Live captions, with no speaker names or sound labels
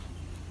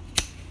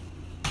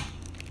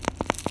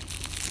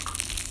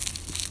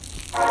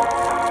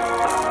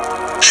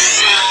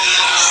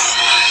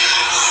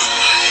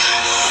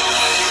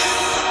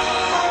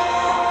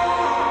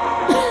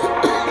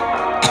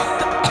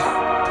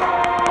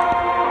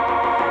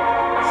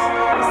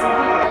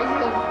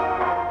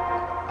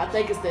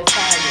think it's that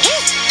fire.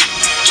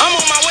 I'm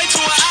on my way to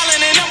an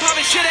island and I'm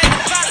popping shit at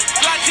the pilot.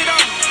 Locked it on.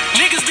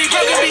 Niggas be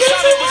broken, be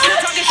solid, but still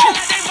talking shit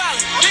like they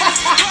violent. Niggas,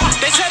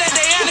 they say that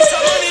they honest,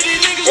 so none of these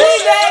niggas. We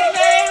back,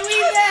 man.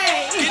 We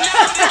back.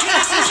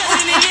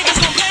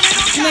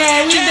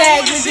 Man, we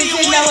back with the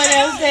shit no one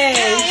else says.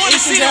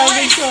 It's your girl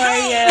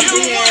Victoria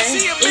here.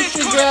 It's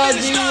your girl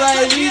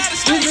D-Way.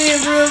 We being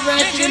real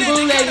ratchet and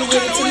bootlegging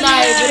with it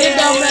tonight, but it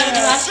don't matter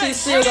because our shit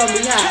still gonna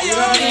be hot. You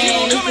know what I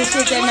mean? It's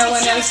the shit that no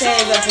one else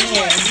says up in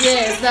here.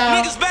 Yes,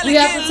 now we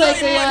have to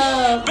take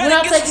we're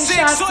not taking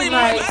shots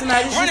tonight.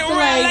 Tonight is just the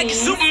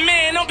ladies.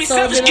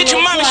 So we're gonna get your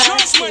mama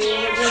classy. We're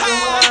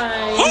drinking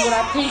wine with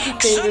our pinky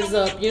fingers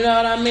up. You know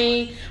what I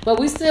mean? But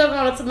we still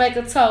going to make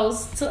a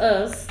toast to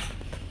us.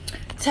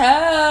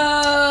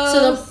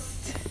 Toast.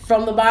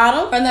 From the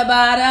bottom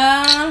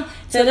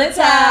to the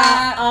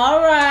top. All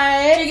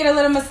right. Drinking a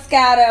little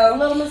Moscato.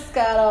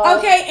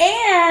 Okay,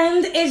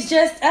 and it's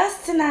just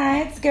us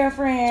tonight,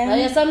 girlfriend. Oh,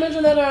 yes, I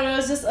mentioned that earlier.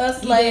 It's just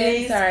us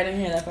ladies. Sorry, I didn't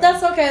hear that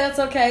part. That's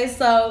okay.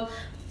 So,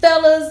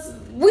 fellas,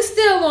 we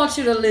still want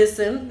you to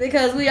listen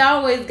because we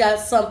always got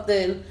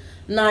something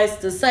nice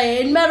to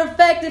say. And matter of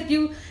fact, if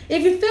you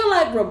feel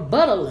like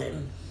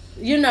rebuttaling,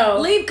 you know,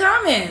 leave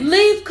comments.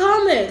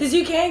 Because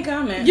you can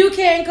comment.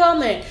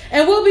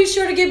 And we'll be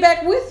sure to get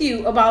back with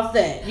you about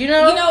that. You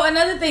know,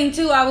 another thing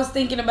too I was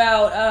thinking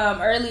about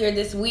earlier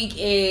this week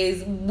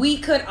is we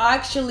could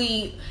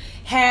actually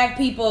have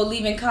people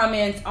leaving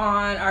comments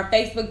on our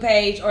Facebook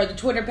page or the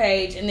Twitter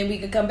page, and then we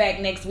could come back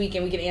next week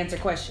and we can answer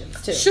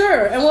questions too.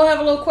 Sure, and we'll have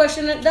a little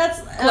question.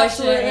 That's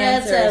question and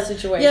answer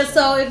situation. Yeah,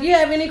 so if you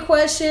have any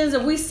questions,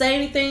 if we say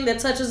anything that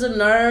touches a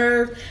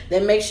nerve,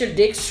 that makes your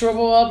dick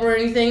shrivel up or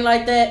anything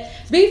like that,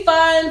 be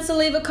fine to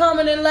leave a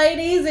comment in,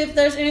 ladies. If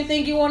there's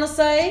anything you want to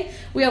say,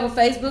 we have a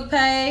Facebook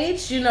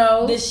page. You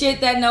know, the shit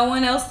that no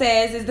one else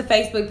says is the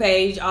Facebook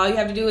page. All you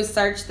have to do is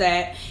search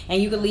that, and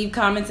you can leave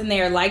comments in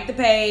there. Like the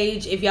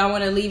page. If y'all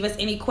want to leave us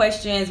any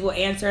questions, we'll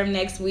answer them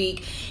next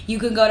week. You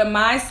can go to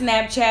my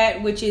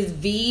Snapchat, which is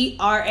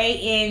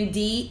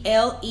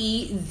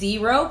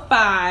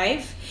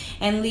VRANDLE05,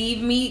 and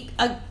leave me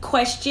a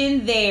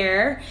question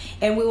there,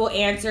 and we will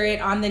answer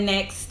it on the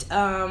next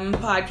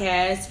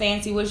podcast.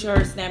 Fancy, what's your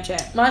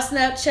Snapchat? My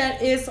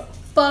Snapchat is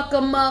Fuck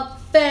 'em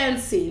Up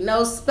Fancy,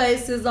 no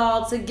spaces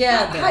all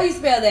together. How you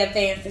spell that,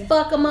 Fancy?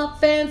 Fuck 'em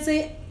Up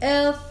Fancy,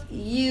 FUCKEM.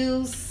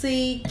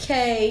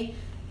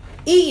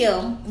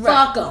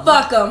 Right.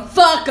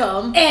 Fuck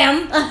 'em.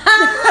 M.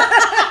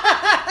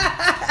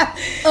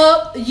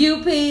 Up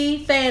UP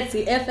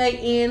Fancy,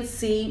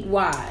 FANCY.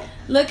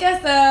 Look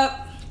us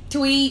up.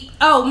 Tweet.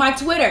 Oh, my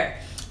Twitter.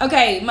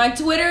 Okay, my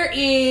Twitter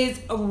is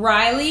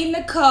Riley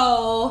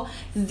Nicole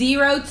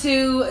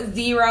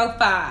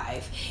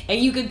 0205,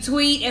 and you can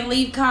tweet and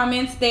leave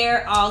comments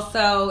there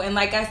also. And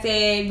like I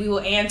said, we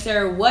will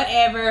answer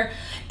whatever.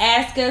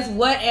 Ask us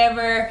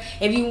whatever.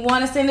 If you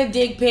want to send a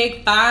dick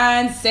pic,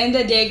 fine, send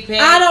a dick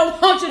pic. I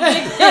don't want your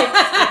dick pic.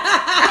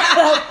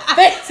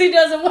 Fancy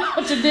doesn't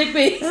want your dick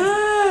pics.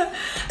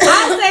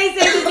 I say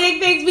send the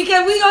dick pics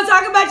because we gonna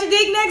talk about your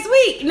dick next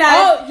week.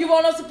 Now, you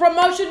want us to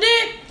promote your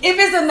dick? If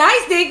it's a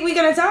nice dick, we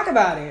gonna talk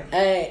about it.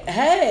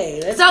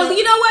 Hey. So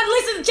you know what?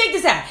 Listen, check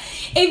this out.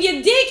 If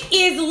your dick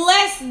is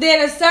less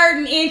than a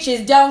certain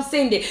inches, don't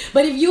send it.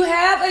 But if you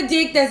have a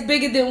dick that's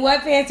bigger than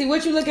what, Fancy?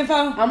 What you looking for?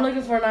 I'm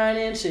looking for 9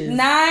 inches.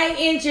 9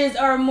 inches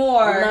or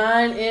more.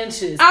 9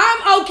 inches.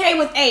 I'm okay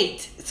with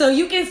 8. So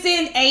you can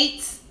send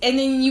 8s, and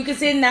then you can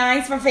send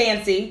 9s for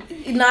Fancy.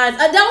 9s.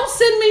 Don't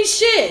send me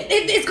shit.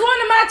 It's going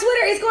to my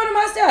Twitter. It's going to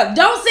my stuff.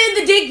 Don't send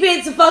the dick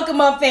pics to Fuck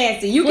 'em Up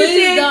Fancy. You can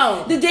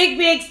send the dick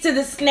pics to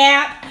the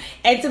Snap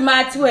and to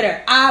my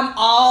Twitter. I'm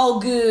all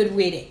good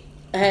with it.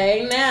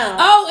 Hey, now.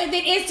 Oh, and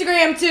then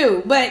Instagram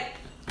too. But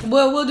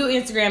we'll do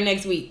Instagram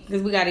next week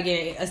because we got to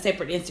get a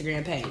separate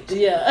Instagram page.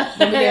 Yeah.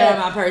 Let me get it on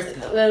my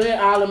personal. Let me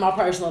all in my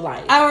personal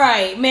life. All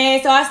right,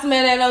 man. So I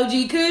smell that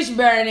OG Kush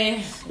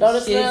burning. Don't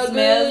it smell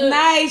smells good?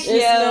 nice,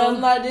 It smells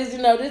like this.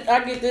 You know, I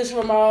get this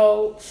from my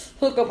old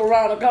hookup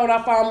around the corner.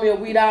 I found me a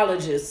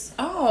weedologist.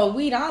 Oh,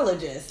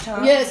 weedologist,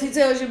 huh? Yes, he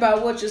tells you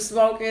about what you're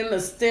smoking,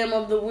 the stem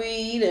of the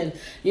weed, and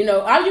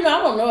I don't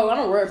know. I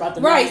don't worry about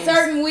the names.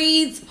 Certain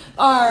weeds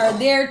are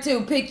there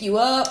to pick you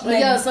up. He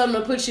got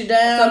something to put you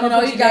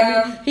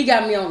down. He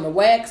got me on the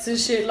wax and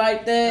shit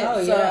like that.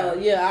 Oh, so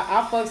yeah,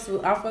 I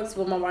fucks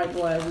with my white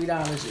boy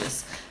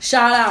weedologist.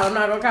 Shout out. I'm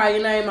not gonna call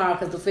your name out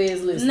because the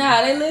feds listen.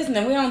 Nah, they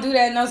listening. We don't do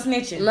that. No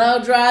snitching. No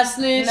dry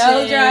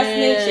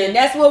snitching.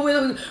 That's what we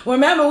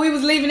remember. We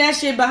was leaving that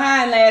shit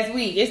behind last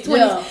week. It's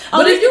 20. Yeah.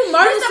 But if you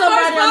murder somebody, this is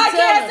the first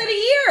podcast of the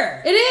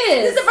year. It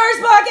is. This is the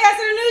first podcast of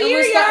the new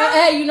year, y'all.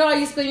 Hey, you know how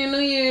you spend your New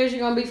Year's?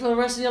 You're gonna be for the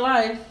rest of your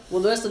life.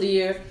 Well, the rest of the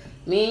year.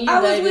 Me and you, baby.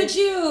 I was with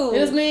you.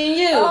 It was me and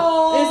you.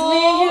 Oh. It's me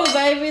and you,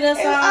 baby. That's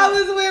all. I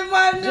was with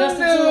my Just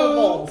the two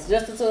of us. us.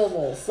 Just the two of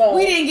us. So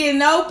we didn't get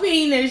no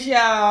penis,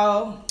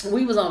 y'all.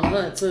 We was on the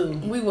hunt too.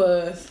 We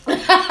was. We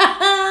was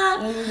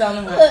on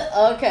the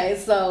hunt.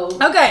 Okay, so.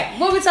 Okay.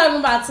 What we talking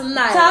about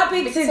tonight?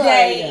 Topic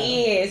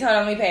today is, hold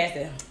on, let me pass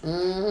it.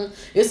 Mm-hmm.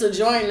 It's a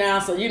joint now,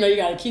 so you know you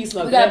gotta keep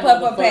smoking. We gotta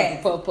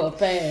puff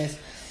pass.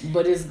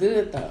 But it's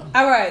good though.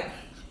 All right.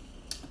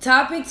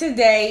 Topic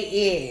today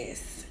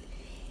is,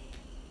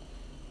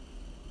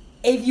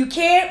 if you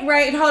can't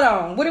raise, hold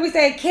on, what did we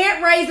say?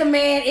 Can't raise a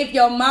man if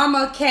your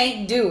mama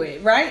can't do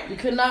it, right? You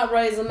could not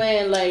raise a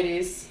man,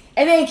 ladies.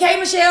 And then K.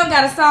 Michelle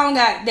got a song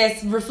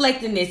that's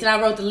reflecting this, and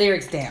I wrote the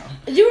lyrics down.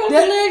 You wrote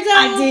the lyrics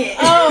down? I did.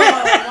 Oh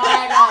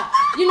my God!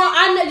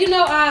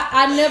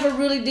 I never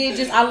really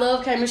did. I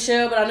love K.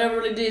 Michelle, but I never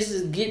really did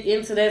just get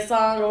into that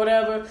song or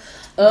whatever.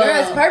 Girl,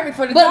 it's perfect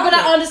for the but topic. But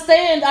I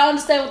understand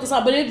what the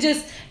song. But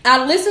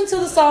I listened to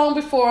the song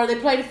before. They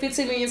played it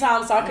 15 million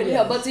times, so I couldn't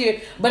help but to hear.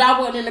 But I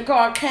wasn't in the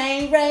car.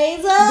 Can't raise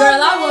a girl,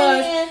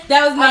 I was.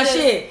 That was my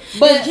shit.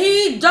 But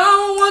he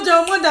don't want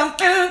to what the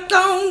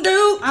don't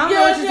do. I don't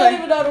know what you don't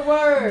even know the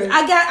words.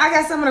 I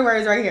got some of the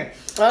words right here.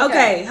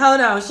 Okay, hold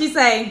on. She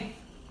say,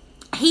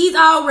 he's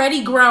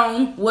already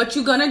grown. What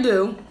you gonna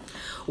do?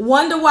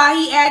 Wonder why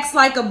he acts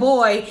like a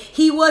boy.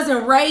 He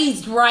wasn't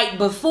raised right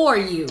before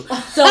you.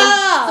 So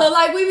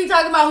like we be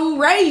talking about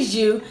who raised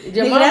you.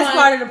 That's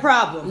part of the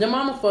problem. Your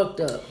mama fucked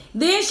up.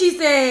 Then she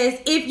says,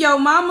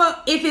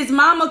 if his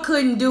mama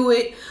couldn't do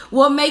it,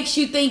 what makes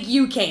you think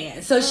you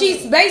can? So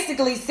she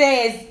basically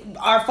says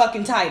our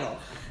fucking title,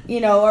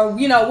 or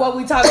what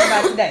we talking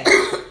about today.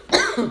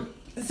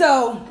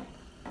 So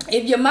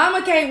if your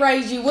mama can't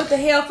raise you, what the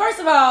hell? First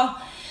of all,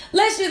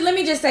 let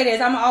me just say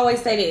this. I'm gonna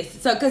always say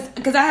this. So,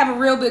 cause I have a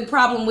real big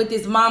problem with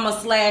this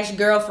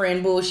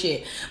mama/girlfriend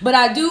bullshit. But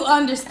I do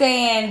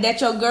understand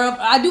that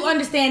I do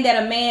understand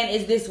that a man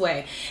is this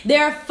way.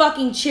 They're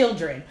fucking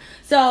children.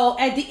 So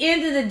at the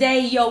end of the day,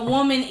 your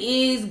woman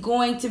is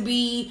going to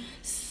be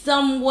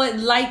somewhat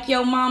like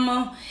your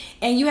mama,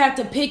 and you have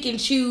to pick and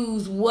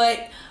choose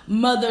what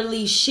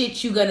motherly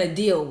shit you gonna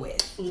deal with.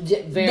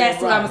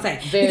 That's what I'm gonna say.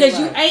 Because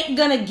you ain't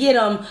gonna get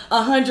them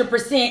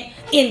 100%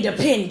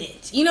 independent.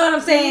 You know what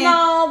I'm saying?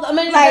 No, I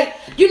mean, like,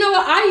 you know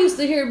what? I used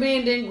to hear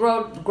men didn't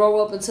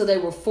grow up until they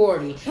were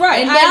 40.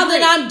 Right. And now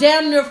that I'm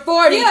damn near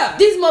 40,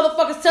 these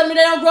motherfuckers telling me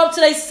they don't grow up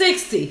till they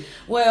 60.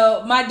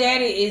 Well, my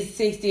daddy is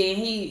 60 and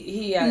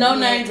he no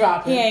name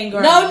dropping. He ain't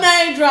grown. No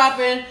name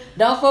dropping.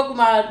 Don't fuck with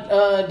my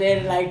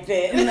daddy like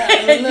that. No,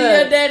 you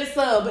your daddy's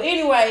son. But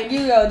anyway, you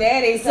your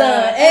daddy's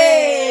son.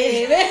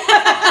 Hey.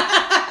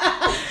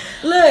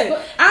 Look,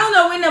 I don't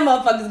know when them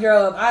motherfuckers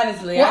grow up,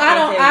 honestly. Well,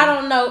 I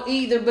don't know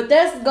either, but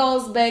that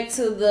goes back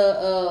to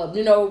the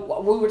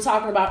we were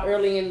talking about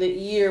early in the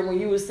year when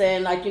you were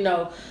saying, like,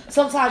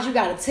 sometimes you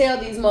gotta tell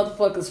these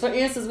motherfuckers. For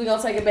instance, we're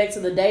gonna take it back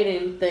to the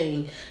dating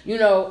thing.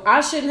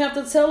 I shouldn't have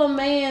to tell a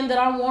man that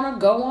I wanna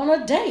go on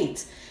a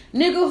date.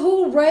 Nigga,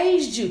 who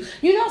raised you?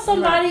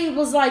 Somebody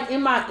was like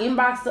in my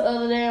inbox the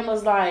other day and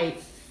was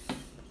like,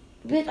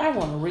 bitch, I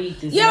want to read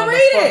this. Yeah, read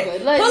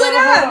it. Pull it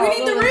out. We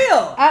need the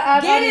real.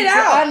 Get it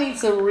out. I need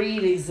to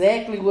read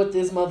exactly what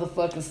this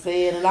motherfucker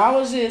said. And I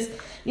was just,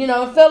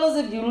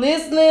 fellas, if you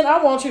listening,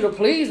 I want you to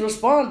please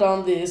respond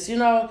on this.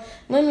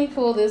 Let me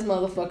pull this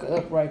motherfucker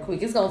up right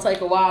quick. It's gonna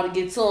take a while to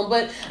get to him,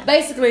 but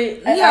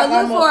basically,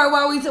 look for it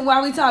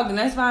while we talking.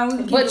 That's fine. We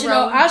can keep it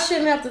rolling. I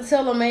shouldn't have to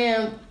tell a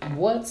man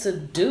what to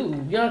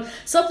do.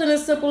 Something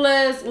as simple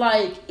as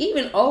like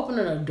even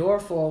opening a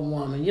door for a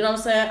woman. You know what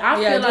I'm saying? I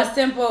feel like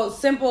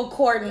simple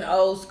courting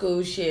old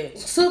school shit.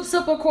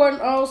 Simple courting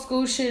old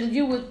school shit.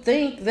 You would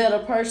think that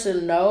a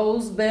person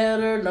knows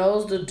better,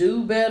 knows to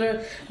do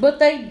better, but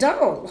they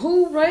don't.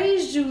 Who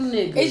raised you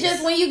niggas? It's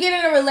just when you get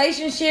in a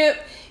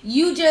relationship,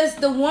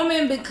 the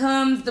woman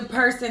becomes the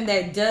person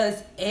that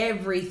does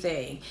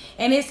everything.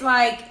 And it's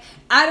like,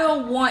 I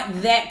don't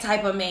want that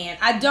type of man.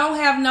 I don't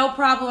have no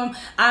problem.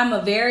 I'm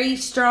a very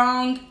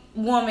strong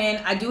woman.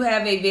 I do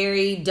have a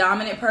very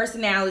dominant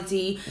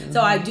personality. Mm-hmm.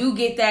 So I do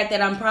get that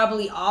I'm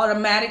probably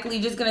automatically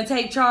just going to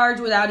take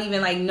charge without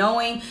even like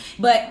knowing.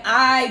 But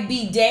I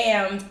be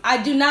damned.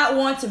 I do not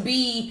want to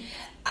be...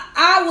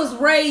 I was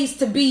raised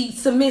to be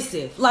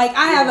submissive. Like,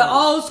 I have an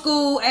old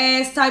school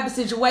ass type of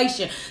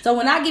situation. So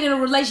when I get in a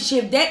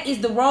relationship, that is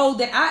the role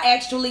that I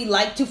actually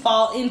like to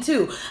fall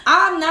into.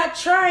 I'm not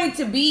trying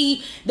to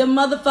be the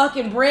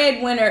motherfucking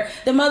breadwinner,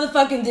 the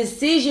motherfucking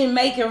decision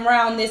making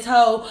around this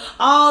whole,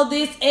 all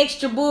this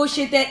extra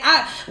bullshit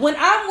that when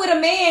I'm with a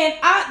man,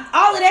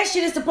 all of that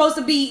shit is supposed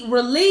to be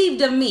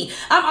relieved of me.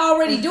 I'm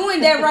already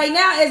doing that right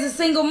now as a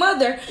single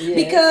mother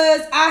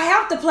because I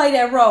have to play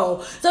that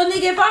role. So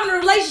nigga, if I'm in a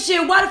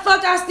relationship, why the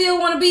fuck I still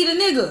want to be the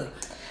nigga?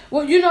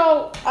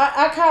 Well,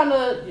 I kind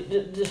of,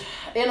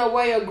 in a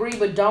way, agree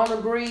but don't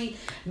agree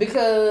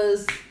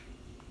because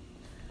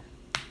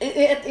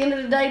at the end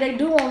of the day, they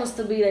do want us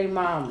to be their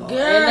mama. Girl,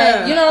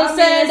 and you know what I'm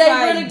saying? They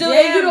really do.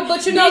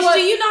 but you know bitch, what?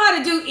 do you know how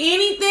to do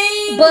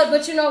anything?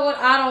 But you know what?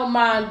 I don't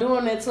mind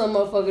doing that to a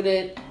motherfucker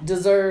that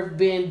deserve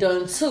being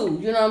done too.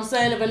 You know what I'm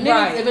saying? If a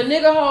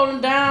nigga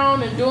holding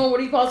down and doing what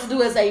he supposed to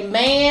do as a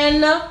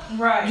man,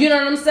 right? You know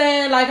what I'm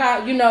saying? Like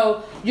how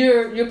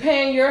you're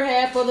paying your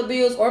half of the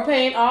bills or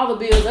paying all the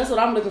bills. That's what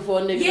I'm looking for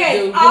a nigga to do.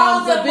 You all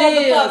know, the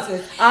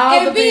bills.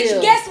 All the bitch,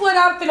 bills. guess what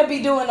I'm finna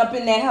be doing up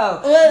in that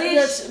hoe?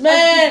 Bitch,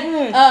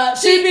 man,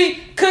 she be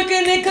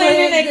cooking and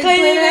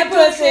cleaning and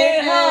pussy.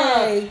 And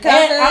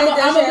I'm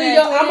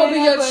gonna be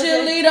your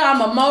cheerleader. I'm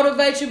gonna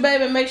motivate you,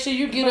 baby. Make sure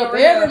you get up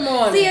every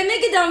morning. See, a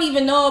nigga don't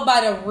even know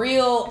about a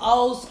real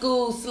old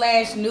school /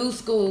 new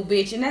school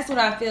bitch, and that's what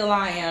I feel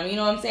I am. You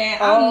know what I'm saying?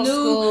 I'm new.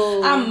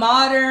 School. I'm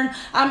modern.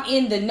 I'm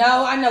in the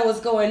know. I know what's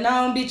going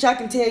on, bitch. I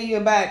can tell you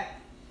about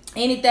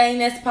anything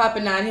that's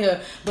popping out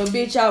here. But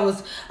bitch,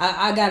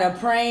 I got a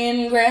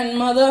praying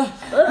grandmother.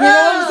 You know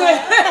what I'm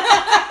saying?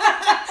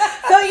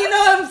 So you know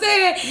what I'm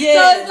saying? Yes,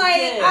 so it's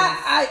like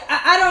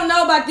I don't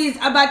know about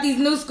these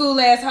new school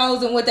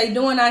assholes and what they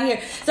doing out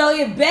here. So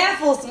it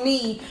baffles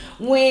me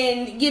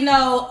when,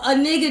 a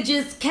nigga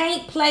just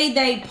can't play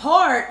their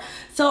part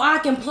so I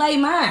can play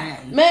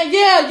mine. Man,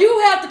 yeah, you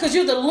have to, because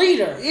you're the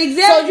leader.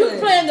 Exactly. So you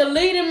playing the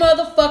leading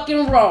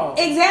motherfucking role.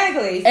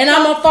 Exactly. And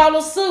I'm going to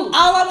follow suit.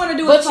 All I want to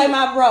do is play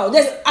my role.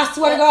 I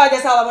swear to God,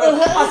 that's all I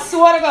want to do. I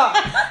swear to God.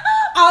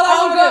 All I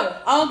want to do.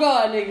 On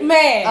God, nigga.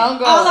 Man. On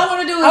God. All I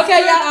want to do is okay,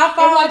 y'all, I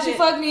found watch you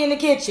fuck me in the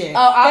kitchen.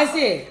 That's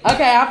it.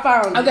 Okay, I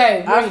found it.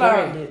 Okay, I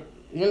found it.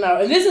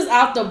 And this is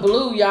out the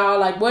blue, y'all.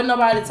 Like, wasn't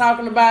nobody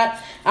talking about.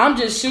 I'm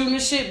just shooting the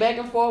shit back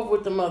and forth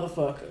with the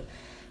motherfucker.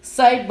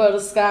 Say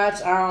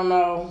butterscotch, I don't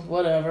know,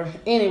 whatever.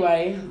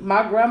 Anyway,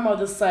 my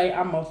grandmother say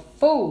I'm a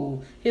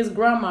fool. His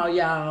grandma,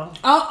 y'all.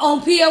 On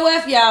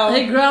POF, y'all.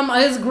 His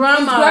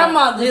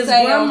grandmother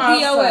say on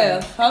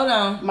POF. Hold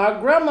on. My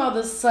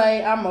grandmother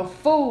say I'm a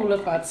fool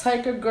if I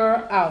take a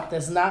girl out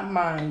that's not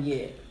mine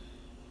yet.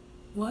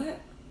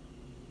 What?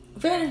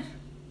 Finish.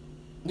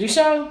 You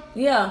sure?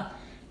 Yeah.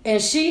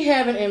 And she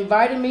haven't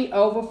invited me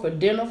over for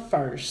dinner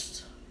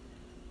first.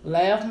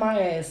 Laugh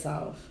my ass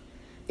off.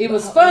 It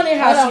was funny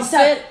how she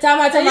said. Time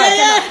out.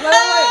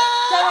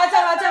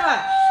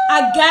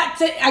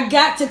 I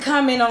got to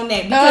comment on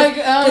that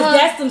because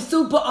that's some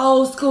super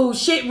old school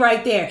shit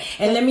right there.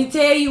 And let me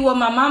tell you what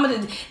my mama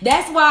did.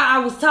 That's why I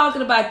was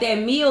talking about that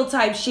meal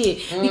type shit.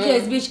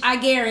 Because bitch, I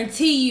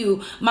guarantee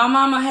you, my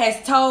mama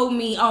has told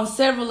me on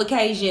several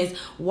occasions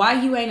why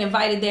you ain't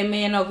invited that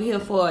man over here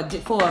for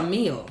a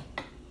meal.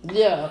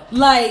 Yeah.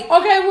 Like,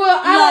 okay, well,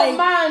 I don't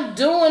mind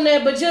doing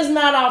that, but just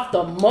not off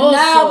the muscle.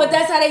 No, but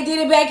that's how they did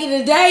it back in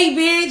the day,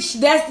 bitch.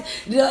 That's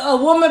a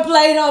woman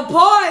played her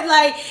part,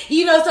 like,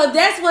 so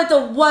that's what a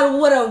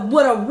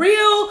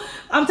real.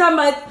 I'm talking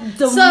about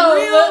the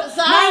real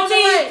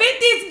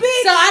 1950s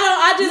bitch. So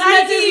I just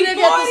met this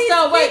nigga at the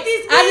store. Wait,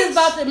 I just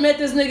about to met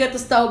this nigga at the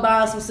store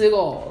buying some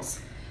cigars.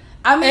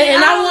 I mean,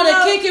 and I want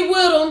to kick it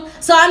with him,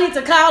 so I need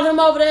to call him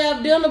over to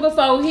have dinner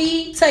before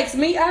he takes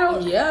me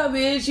out. Yeah,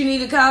 bitch, you need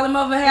to call him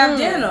over to have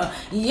dinner.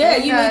 Yeah,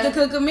 okay. You need to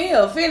cook a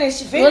meal.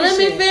 Finish Well, let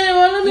me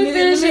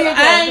finish it.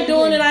 I ain't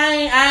doing it.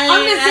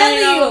 I'm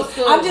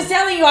just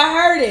telling you. I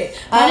heard it.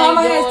 My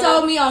mama has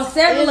told me on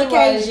several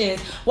occasions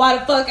why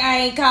the fuck I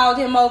ain't called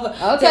him over.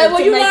 Okay, well,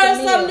 you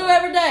learn something new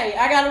every day.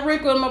 I got a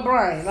wrinkle in my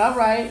brain. All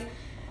right.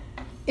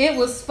 It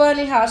was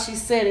funny how she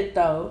said it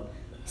though.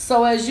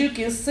 So as you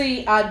can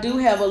see, I do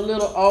have a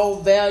little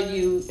old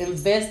value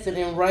invested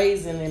in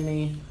raising in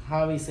me.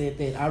 How he said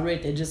that. I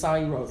read that just how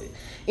he wrote it.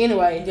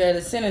 Anyway. Yeah,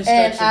 the sentence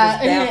structure just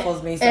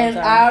baffles me sometimes.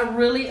 And I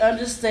really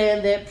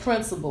understand that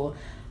principle.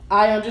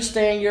 I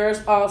understand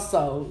yours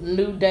also.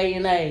 New day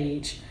and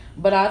age.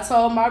 But I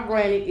told my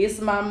granny,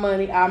 it's my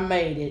money, I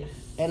made it.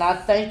 And I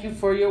thank you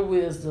for your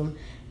wisdom.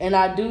 And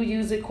I do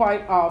use it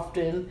quite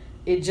often.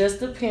 It just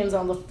depends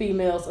on the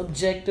female's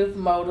objective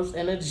motives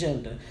and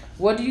agenda.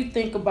 What do you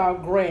think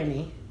about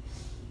Granny?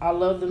 I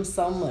love them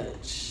so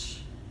much.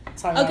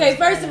 Okay,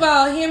 first of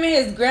all, him and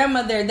his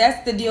grandmother,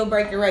 that's the deal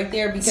breaker right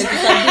there because it's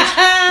like, bitch,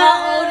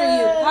 how old are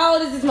you? How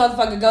old is this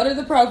motherfucker? Go to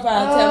the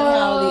profile and tell me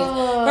how old he is.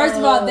 First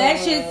of all, that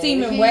shit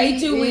seeming way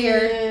too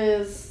weird.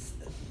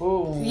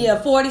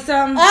 Yeah,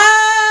 40-something.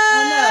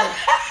 I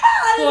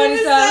know.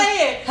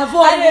 40-something. Her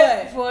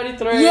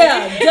 43.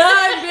 Yeah,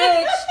 done,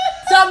 bitch.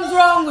 Something's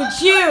wrong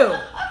with you.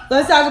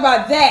 Let's talk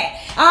about that.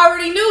 I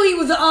already knew he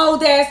was an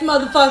old ass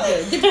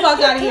motherfucker. Get the fuck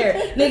out of here.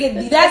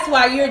 Nigga, that's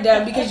why you're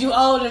done, because you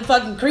old and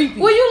fucking creepy.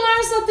 Well, you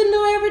learn something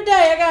new every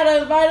day. I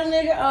gotta invite a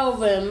nigga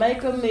over and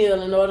make a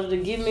meal in order to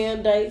give me a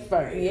date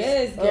first.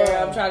 Yes,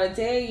 girl, I'm trying to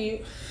tell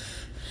you.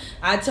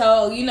 I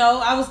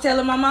was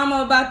telling my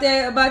mama about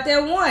that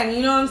one,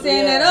 you know what I'm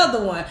saying? Yeah. That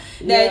other one.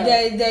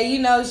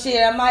 That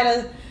shit, I might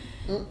have,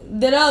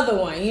 that other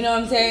one, you know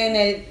what I'm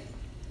saying?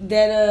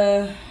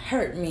 That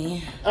hurt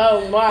me.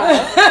 Oh, wow.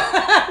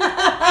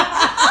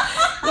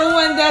 The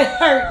one that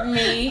hurt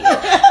me.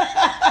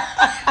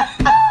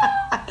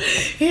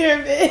 Here,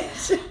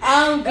 bitch.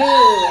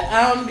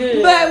 I'm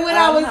good. But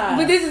when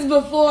but this is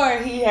before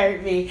he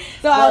hurt me.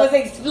 So I was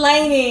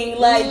explaining,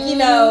 like, you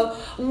know,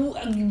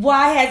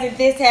 why hasn't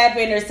this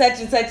happened or such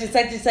and such and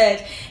such and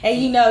such.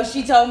 And, you know,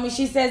 she told me,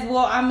 she says,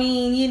 well, I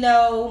mean, you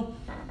know,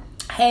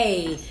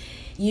 hey,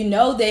 you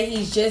know that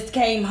he's just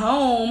came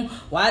home.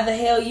 Why the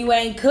hell you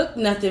ain't cooked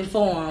nothing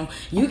for him?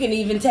 You can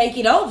even take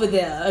it over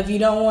there if you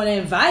don't want to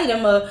invite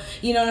him. Or,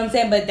 you know what I'm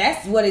saying? But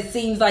that's what it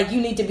seems like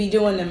you need to be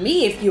doing to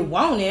me if you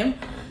want him.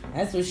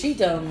 That's what she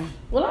told me.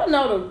 Well, I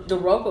know the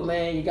local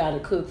man, you got to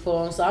cook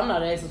for him. So I'm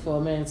not asking for a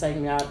man to take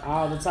me out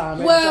all the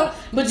time.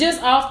 But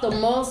just off the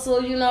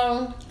muscle, you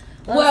know.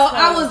 Well,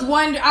 I was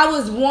wanting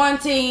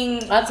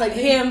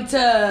him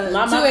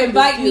to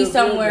invite me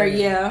somewhere.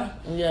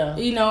 Yeah.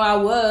 You know, I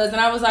was, and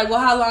I was like,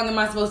 well, how long am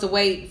I supposed to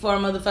wait for a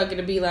motherfucker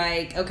to be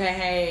like, okay,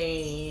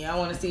 hey, I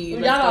want to see you.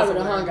 Y'all already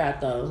hung out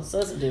though, so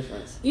that's a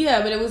difference.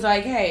 Yeah, but it was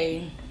like,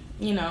 hey,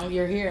 you know,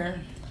 you're here.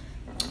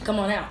 Come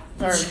on out,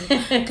 or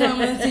come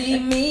and see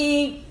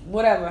me.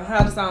 Whatever.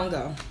 How the song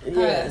go?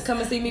 Yes. Come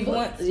and see me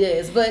once.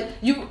 Yes, but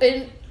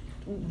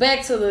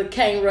back to the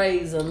Cant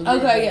Raise.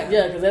 Okay,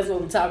 yeah, because that's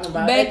what we're talking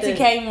about. Back to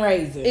Cant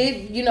Raise.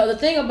 You know, the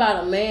thing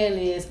about a man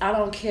is, I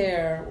don't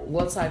care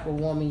what type of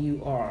woman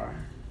you are.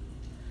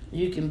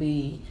 You can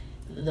be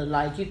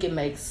you can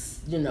make,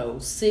 you know,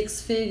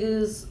 6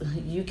 figures.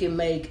 You can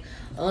make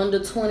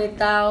under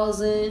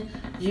 20,000.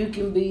 You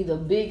can be the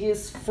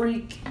biggest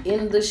freak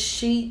in the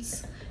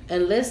sheets.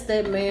 Unless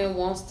that man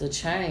wants to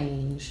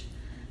change,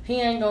 he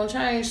ain't gonna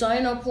change. So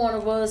ain't no point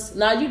of us.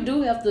 Now you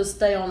do have to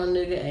stay on a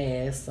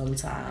nigga ass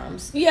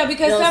sometimes. Yeah,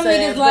 because you know some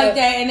niggas like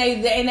that,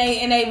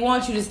 and they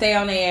want you to stay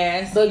on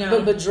their ass.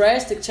 But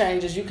drastic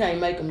changes you can't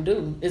make them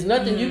do. It's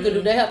nothing you can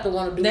do. They have to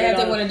want to do. They have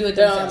to want to do it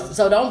themselves.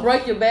 So don't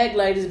break your back,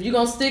 ladies. If you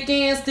gonna stick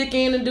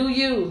in and do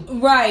you.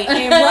 Right,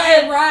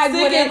 and ride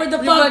whatever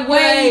the fuck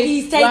way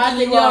he's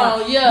taking you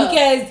on.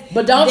 Yeah,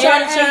 but don't try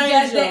to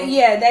change them.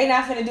 Yeah, they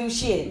not finna do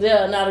shit.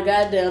 Yeah, not a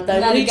goddamn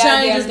thing. But he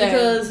changes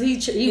because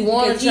he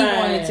wanted to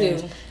change.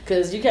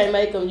 Because you can't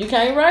make him, you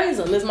can't raise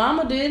him. His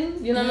mama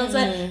didn't, you know what I'm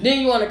saying?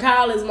 Then you want to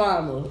call his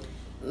mama.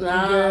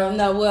 Nah. Girl,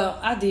 no, well,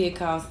 I did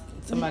call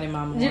somebody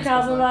mama. You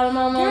call somebody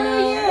mama?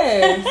 Girl,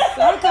 yes.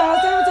 I called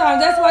several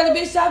times. That's why the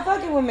bitch stopped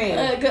fucking with me.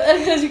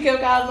 Because you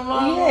kept calling her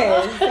mama?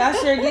 Yes,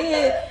 I sure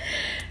did.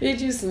 Did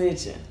you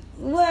snitching?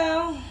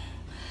 Well,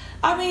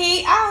 I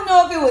mean, I don't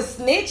know if it was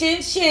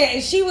snitching.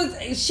 Shit,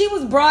 she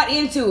was brought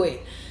into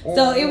it.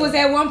 So it was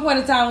at one point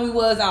in time we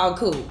was all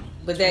cool.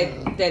 But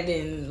that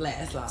didn't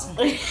last long.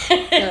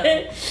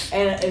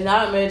 And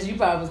I imagine you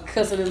probably was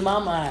cussing his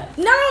mama out.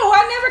 No,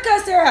 I never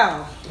cussed her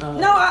out.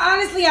 No,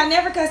 I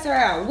never cussed her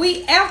out.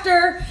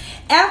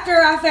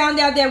 After I found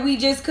out that we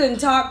just couldn't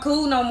talk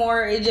cool no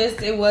more,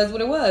 it was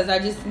what it was. I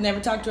just never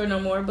talked to her no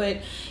more.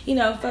 But, you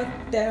know, fuck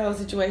that whole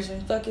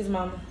situation. Fuck his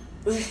mama.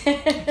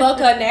 Fuck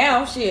her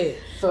now, shit.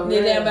 For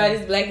real. Damn about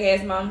his black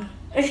ass mama.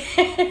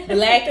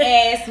 Black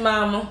ass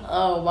mama.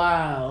 Oh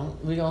wow,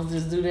 we gonna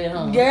just do that,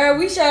 huh? Girl,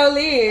 we sure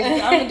live.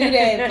 I'm gonna do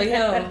that for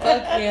him.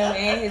 Fuck him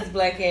and his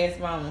black ass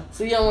mama.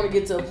 So you don't want to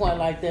get to a point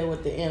like that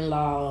with the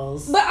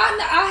in-laws. But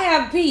I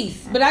have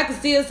peace, but I can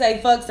still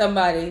say fuck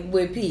somebody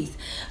with peace.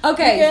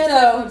 Okay,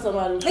 so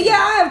somebody with peace. Yeah,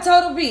 I have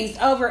total peace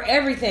over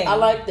everything. I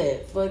like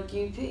that. Fuck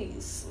you,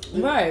 peace.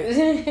 Right.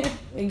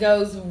 It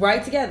goes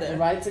right together.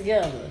 Right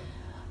together.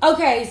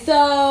 Okay,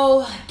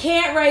 so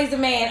Cant Raise a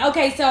man.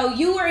 Okay, so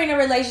you were in a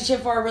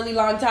relationship for a really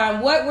long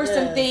time. What were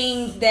some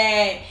things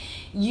that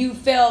you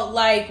felt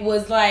like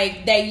was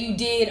like that you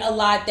did a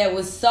lot that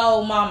was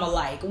so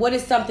mama-like? What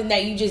is something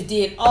that you just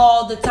did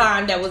all the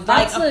time that was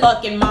like a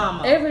fucking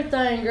mama?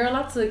 Everything, girl.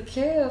 I took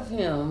care of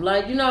him.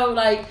 Like, you know,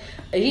 like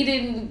he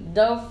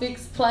don't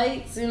fix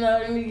plates, you know.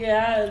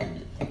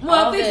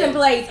 Fixing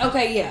plates.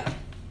 Okay, yeah.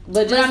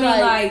 But just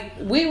like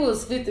we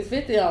was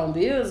 50-50 on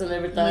bills and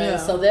everything,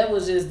 so that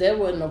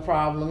wasn't a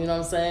problem. You know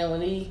what I'm saying? When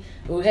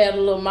we had a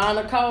little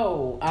minor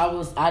cold,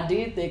 I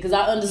did that because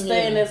I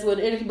understand that's what.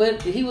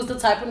 But he was the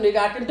type of nigga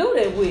I can do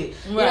that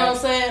with. You know what I'm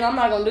saying? I'm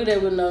not gonna do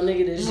that with no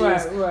nigga that's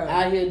just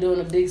out here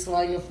doing a dick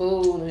slinging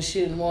fool and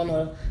shit and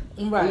wanna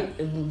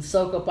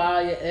soak up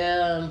all your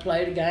air and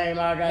play the game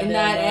all goddamn and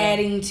not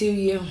adding to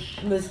you,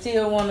 but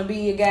still want to be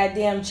your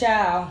goddamn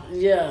child.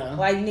 Yeah,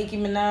 like Nicki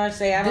Minaj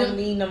say, I don't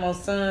need no more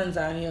sons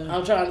out here.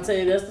 I'm trying to tell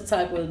you, that's the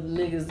type of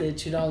niggas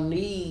that you don't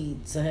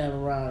need to have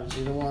around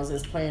you. The ones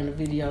that's playing the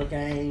video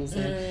games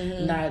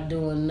and not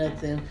doing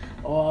nothing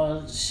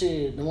or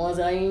shit. The ones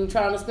that ain't even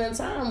trying to spend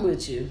time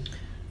with you.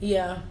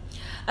 Yeah.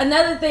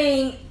 Another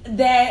thing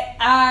that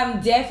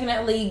I'm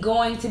definitely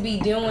going to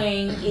be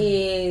doing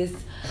is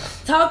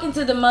talking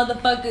to the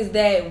motherfuckers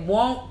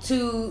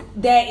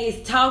that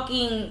is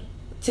talking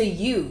to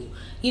you.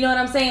 You know what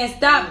I'm saying?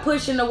 Stop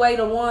pushing away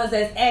the ones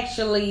that's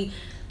actually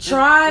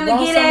trying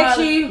to get at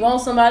you.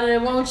 Want somebody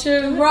that wants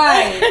you?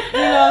 Right. You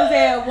know what I'm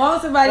saying?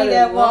 Want somebody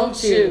that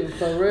wants you.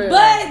 For real.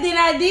 But then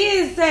I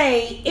did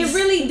say, it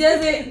really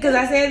doesn't, because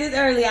I said this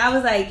earlier, I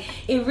was like,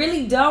 it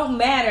really don't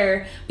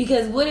matter,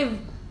 because what if,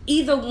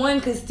 either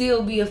one could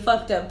still be a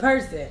fucked up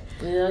person.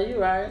 Yeah, you're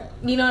right.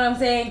 You know what I'm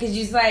saying? Because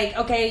you're like,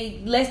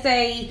 okay, let's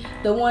say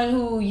the one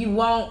who you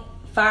won't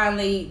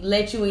finally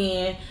let you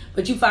in,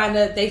 but you find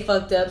out they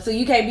fucked up, so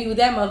you can't be with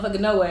that motherfucker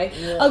no way.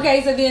 Yeah.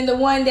 Okay, so then the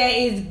one that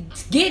is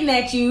getting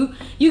at you,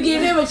 you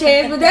give him a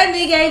chance, but that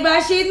nigga ain't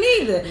about shit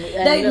neither.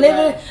 They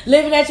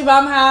living at your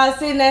mama's house,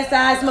 sitting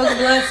outside, smoking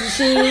blunts and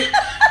shit.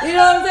 You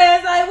know what I'm saying?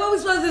 It's like, what we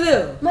supposed to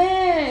do?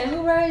 Man,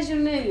 who raised you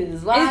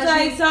niggas? Why it's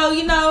like, so,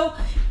 you know,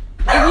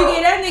 if you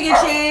get that nigga a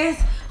chance,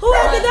 who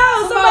at the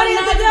door? Somebody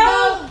at the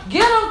door?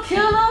 Get him,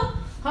 kill him.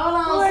 Hold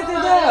on, who at the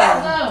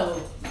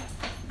door?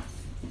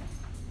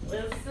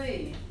 Let's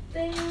see.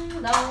 Ding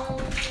dong.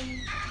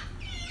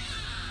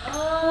 Who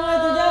at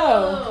the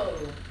door?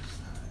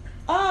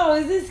 Oh,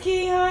 is this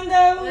King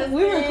Hondo?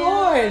 We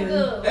recording.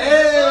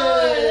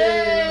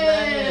 Hey!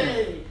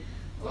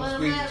 Don't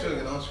squeeze the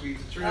trigger. Don't squeeze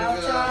the trigger.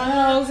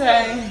 Oh,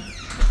 okay.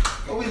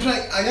 What we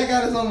drink? Y'all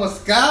got us on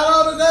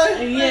Moscato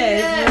today?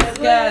 Yes,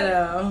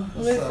 Moscato.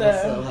 What's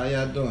up? How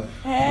y'all doing?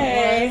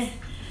 Hey.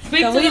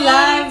 So we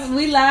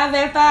live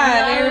at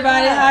 5.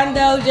 Everybody,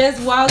 Hondo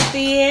just walked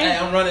in. Hey,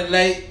 I'm running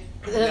late.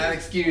 Y'all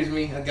excuse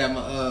me. I got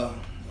my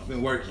I've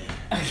been working.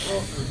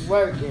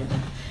 Working.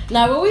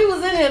 Now, but we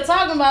was in here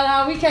talking about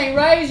how we can't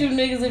raise you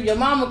niggas if your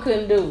mama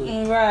couldn't do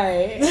it.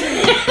 Right.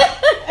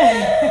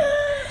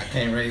 I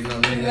can't raise no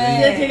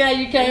nigga.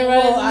 You can't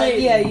raise no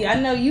nigga. Yeah, I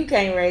know you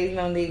can't raise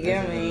no nigga.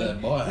 I mean,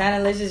 not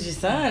unless it's your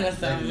son or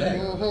something.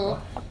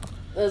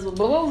 But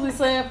what was we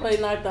saying before he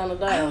knocked on the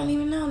door? I don't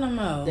even know no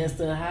more. That's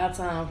the high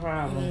time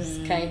problems.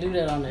 Can't do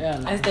that on the air.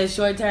 That's that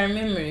short term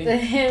memory.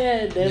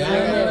 Yeah,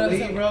 that's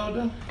lead roll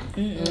though?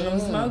 We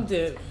smoked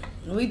it.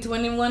 We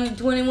 21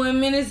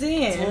 minutes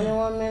in.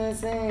 21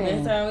 minutes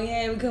in. That's all we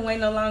had. We couldn't wait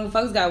no longer.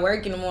 Folks got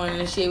work in the morning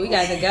and shit. We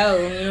got to go.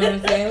 You know what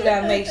I'm saying? We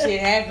got to make shit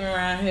happen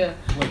around here.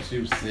 What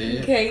you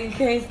said.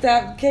 Can't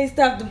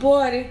stop the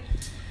party.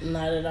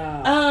 Not at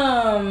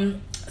all.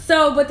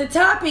 So, but the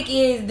topic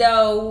is,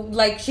 though,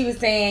 like she was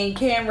saying, you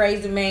can't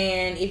raise a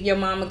man if your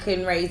mama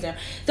couldn't raise him.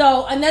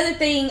 So, another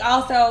thing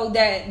also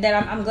that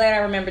I'm glad I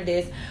remembered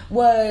this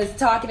was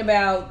talking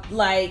about,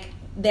 like,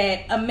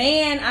 that a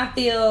man, I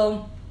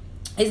feel,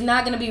 is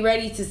not going to be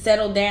ready to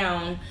settle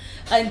down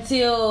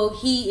until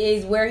he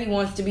is where he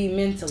wants to be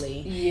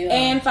mentally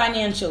and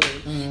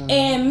financially.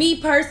 And me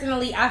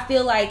personally, I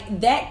feel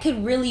like that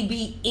could really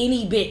be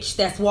any bitch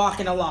that's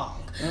walking along.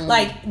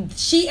 Like,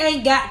 she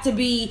ain't got to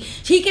be,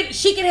 she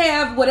could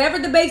have whatever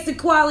the basic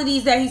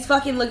qualities that he's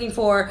fucking looking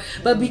for,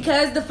 but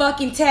because the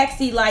fucking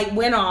taxi light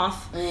went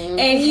off and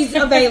he's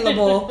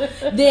available,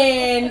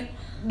 then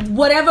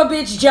whatever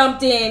bitch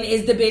jumped in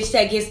is the bitch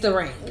that gets the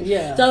ring.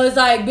 Yeah. So it's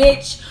like,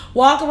 bitch,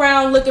 walk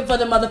around looking for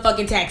the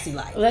motherfucking taxi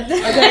light.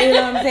 Okay, you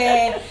know what I'm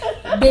saying?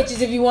 Bitches,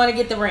 if you want to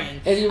get the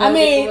ring.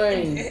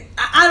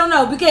 I don't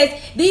know, because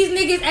these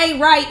niggas ain't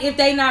right if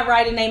they not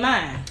right in their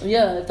mind.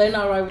 Yeah, if they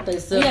not right with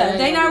themselves. Yeah, if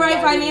they not right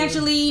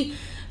financially,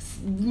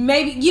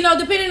 maybe, you know,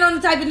 depending on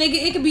the type of nigga,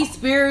 it could be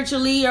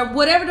spiritually or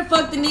whatever the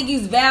fuck the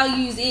nigga's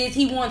values is.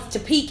 He wants to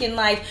peak in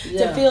life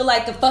to feel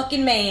like a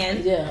fucking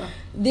man. Yeah.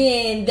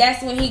 Then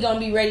that's when he gonna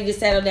be ready to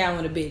settle down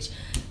with a bitch.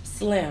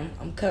 Slim,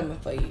 I'm coming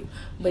for you.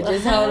 But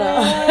just hold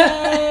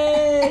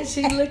on.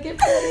 She looking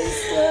for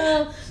this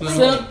Slim.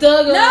 Slim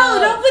Thugger. No,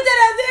 don't put that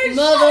out there.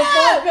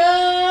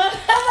 Motherfucker.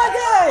 Oh my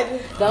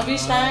God. Don't be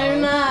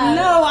shying now.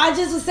 No, I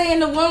just was saying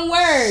the one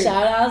word.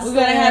 Shout out We're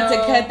going to have to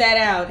cut that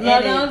out.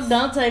 No,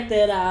 don't take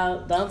that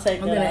out. Don't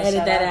take that out. I'm going to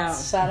edit that out.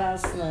 Shout out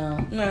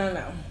Slim.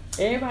 No.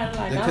 Everybody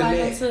like, I like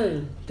him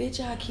too. Bitch,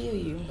 I'll kill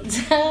you.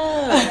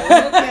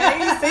 Okay,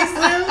 you see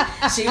Slim?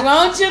 She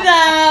wants you,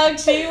 dog.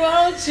 She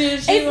wants you.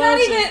 It's not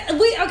even,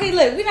 okay,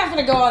 look, we're not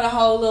going to go on a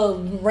whole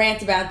little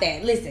rant about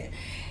that. Listen,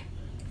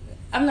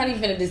 I'm not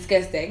even going to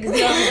discuss that because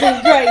it's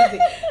crazy.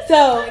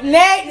 So,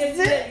 next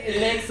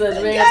we're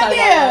going to talk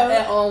about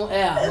that on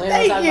air.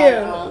 Thank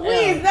you. We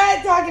is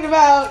not talking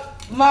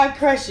about my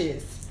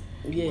crushes.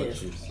 Yes.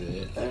 What you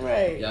said. All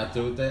right. Y'all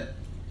through with that?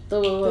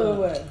 Through with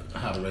what?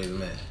 How to raise a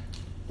man.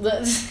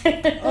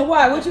 Oh,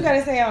 why? What you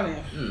gotta say on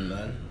it?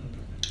 Nothing.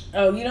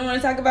 Oh, you don't want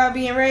to talk about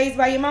being raised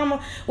by your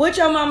mama? What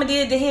your mama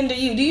did to hinder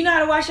you? Do you know how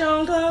to wash your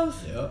own clothes?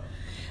 Yep.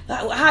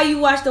 How you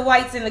wash the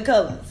whites and the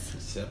colors?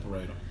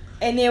 Separate them.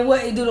 And then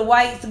what do the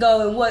whites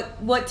go in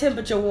what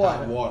temperature water?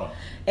 Hot water.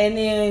 And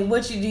then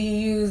do you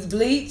use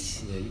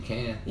bleach? Yeah, you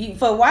can.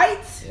 For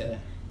whites? Yeah.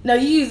 No,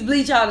 you use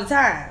bleach all the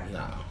time.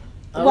 No.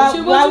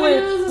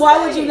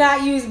 Why would you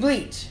not use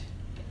bleach?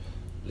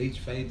 Bleach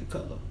fades the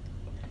color.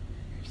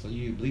 So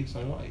you use bleach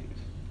on white.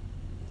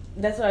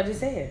 That's what I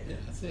just said. Yeah,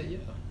 I said yeah.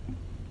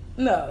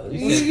 No,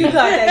 you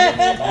thought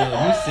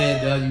that. You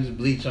said they'll use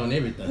bleach on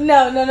everything.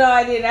 No,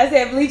 I didn't. I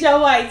said bleach on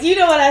whites. You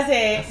know what I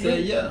said. I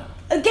said yeah.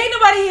 Can't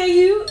nobody hear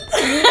you.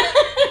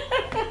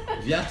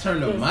 If y'all turn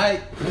the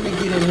mic, let me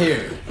get in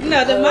here.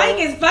 No, the mic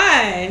is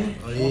fine.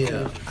 Oh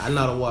yeah, I know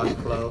how to wash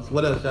clothes.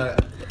 What else y'all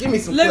got? Give me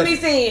some. Let me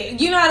see.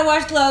 You know how to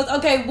wash clothes.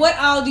 Okay, what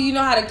all do you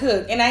know how to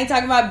cook? And I ain't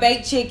talking about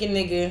baked chicken,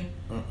 nigga.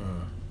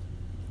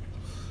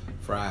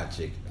 Fried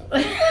chicken.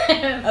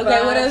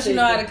 Okay, what else you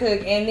know how to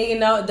cook? And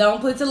nigga,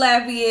 don't put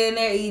tilapia in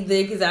there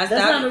either, because I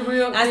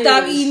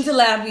stopped eating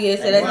tilapia,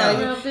 so that's not a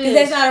real fish. Because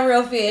that's not a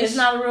real fish. It's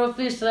not a real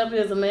fish.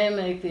 Tilapia is a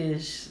man-made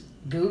fish.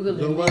 Google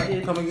it. What?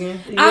 Come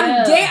again?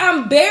 Yeah.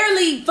 I'm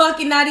barely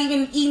fucking not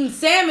even eating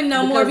salmon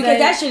no more because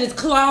that shit is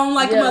cloned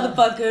like a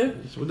motherfucker.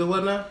 Do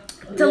what now?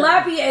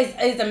 Tilapia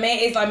is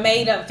a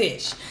made up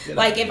fish.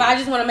 Like if I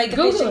just want to make a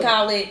fish and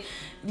call it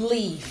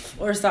leaf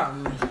or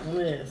something.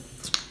 Yes.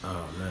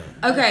 Oh man.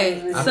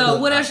 Okay, so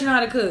what else you know how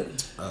to cook?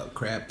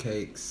 Crab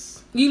cakes.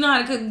 You know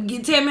how to cook.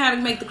 Tell me how to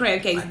make the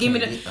crab cakes. Give me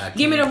the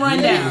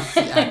rundown.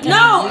 You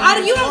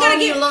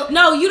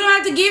don't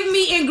have to give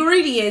me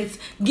ingredients.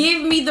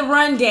 Give me the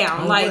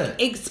rundown.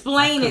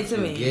 Explain it to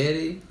me.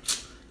 Spaghetti.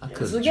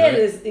 Spaghetti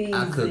is easy.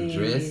 I cook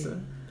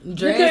dressing. You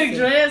cook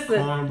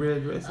dressing.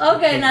 Cornbread dressing.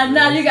 Okay,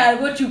 now you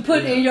got what you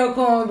put in your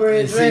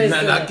cornbread dressing.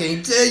 Now I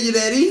can't tell you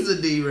that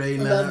easily right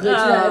now.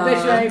 I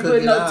bet you ain't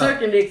putting no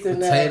turkey necks in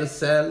there. Potato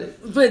salad.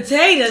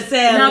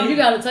 Now you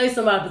gotta taste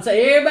somebody potato.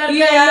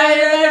 Everybody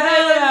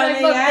I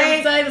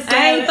potato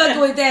ain't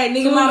fucking with that,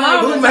 nigga.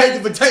 Who made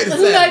the potato salad?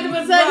 Who made the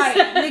potato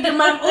salad?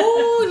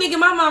 Nigga,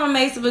 my mama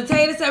made some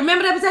potato salad.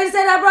 Remember that potato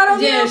salad I brought over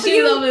here? Yeah, she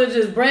was over there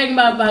just bragging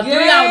about 3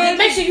 hours.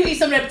 Make sure you eat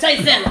some of that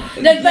potato salad.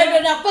 Then baby,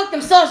 now fuck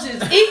them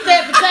sausages. Eat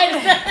that potato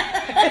salad.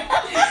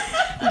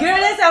 Girl,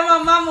 that's how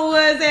my mama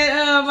was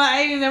at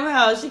my aunt in them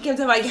house. She kept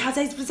talking about, y'all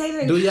taste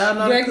potato. Do y'all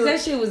know how to cook? That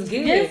shit was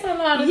good. Yes, I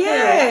know how to cook.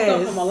 I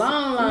come from a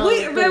long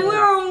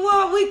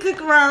But we cook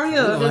around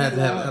here. We're gonna have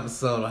to have an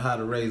episode of how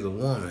to raise a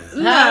woman.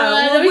 We grown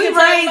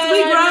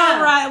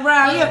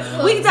right here.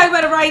 We can talk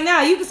about it right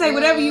now. You can say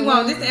whatever you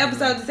want. This is the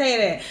episode to say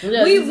that.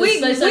 Yeah, we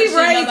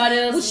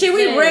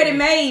ready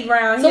made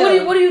around here.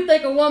 So what do you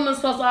think a woman's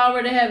supposed to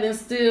already have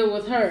instilled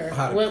with her?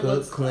 How to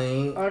cook,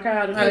 clean. Okay,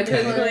 how to cook,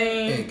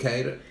 clean. And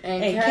cater.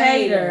 And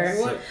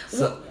cater.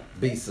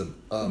 Be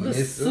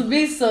submissive.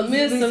 Be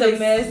submissive.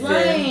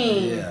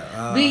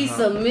 Be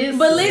submissive.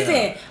 But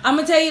listen, I'm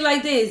gonna tell you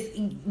like this: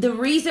 the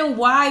reason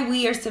why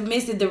we are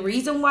submissive, the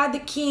reason why the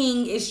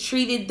king is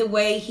treated the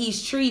way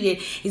he's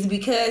treated, is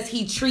because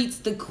he treats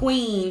the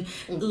queen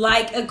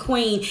like a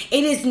queen.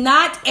 It is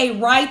not a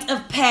rite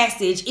of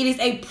passage; it is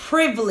a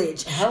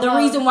privilege. Hello. The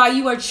reason why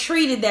you are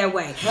treated that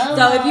way. Hello.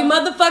 So if you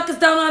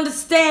motherfuckers don't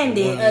understand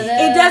it,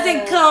 it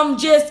doesn't come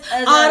just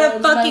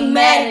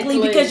automatically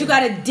because you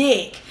got a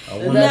dick.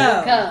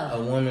 A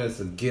woman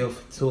is a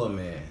gift to a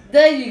man.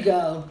 There you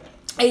go.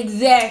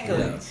 Exactly.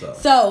 Yeah,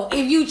 so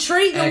if you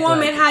treat the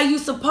woman how you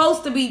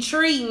supposed to be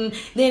treating,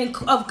 then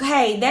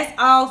okay, that's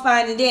all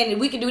fine and dandy.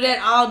 We can do that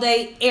all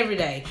day, every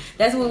day.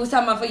 That's what we was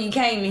talking about before you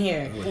came in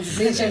here. We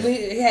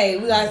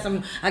got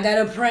some. I got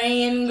a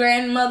praying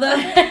grandmother.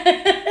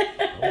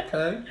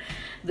 Okay.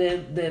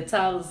 That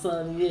Tyler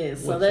son,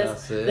 yes. So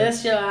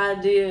that's your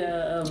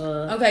idea of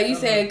a. Okay, you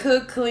said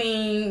cook,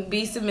 clean,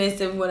 be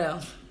submissive. What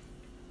else?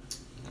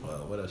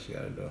 Well, what else you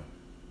gotta do?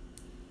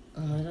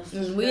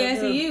 We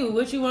asking you.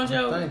 What you want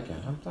your...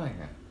 I'm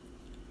thinking.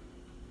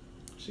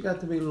 She got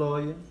to be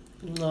loyal.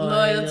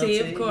 Loyalty,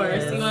 of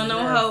course. Yes. You don't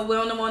know hoe. We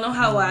don't want no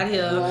hoe out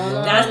here.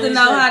 That's to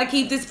know how to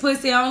keep this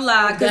pussy on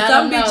live. Because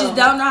some bitches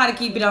don't know how to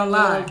keep it on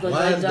live.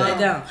 Why is that?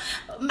 They don't.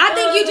 I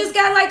think you just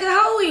got like a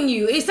hoe in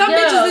you. Some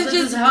bitches is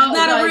just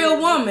not a real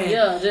woman.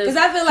 Because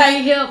I feel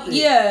like... help it.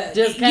 Yeah.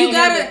 Just can't you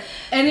gotta... help it.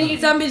 And then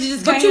some bitches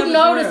just can't But you help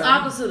know it this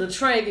opposite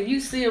attract. If you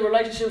see a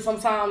relationship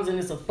sometimes and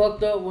it's a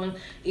fucked up one,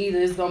 either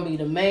it's going to be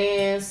the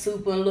man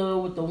super in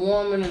love with the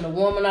woman and the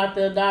woman out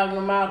there dogging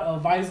them out, or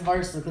vice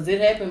versa. Because it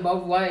happened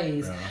both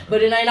ways. Yeah.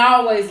 But it ain't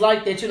always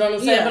like that, you know what I'm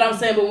saying? Yeah. But I'm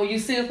saying, but when you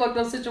see a fucked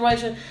up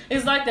situation,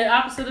 it's like that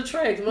opposite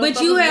attract.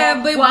 But you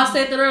have... Well, I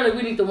said that earlier,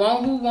 we need the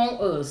one who want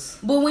us.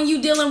 But when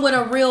you dealing with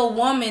a real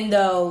woman,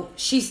 though,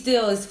 she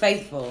still is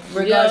faithful.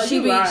 Regardless,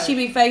 she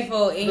be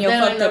faithful in your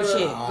fucked up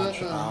shit. I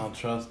don't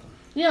trust them.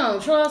 You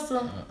don't trust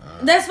them.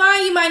 That's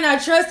fine. You might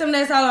not trust them.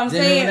 That's all I'm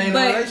saying. It ain't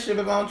no relationship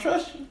if I don't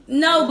trust you.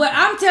 No, but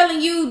I'm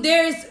telling you,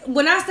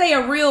 when I say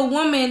a real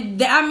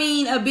woman, I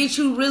mean a bitch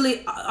who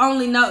really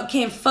only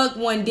can fuck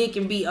one dick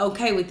and be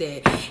okay with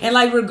that, and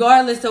like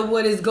regardless of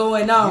what is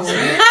going on.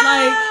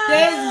 Like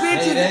there's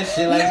bitches.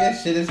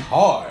 That shit is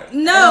hard.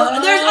 No,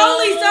 there's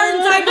only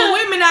certain type of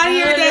women out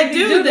here that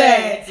do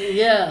that.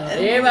 Yeah,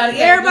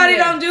 everybody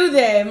don't do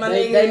that.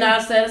 They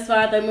not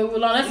satisfied. They move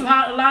along. That's a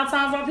lot of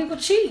times why people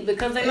cheat,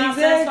 because they're not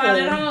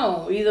satisfied at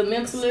home, either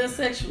mentally or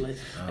sexually.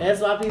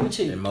 That's why people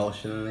cheat.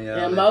 Emotionally,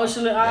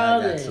 all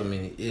got too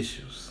many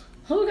issues.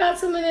 Who got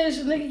too many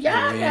issues, nigga?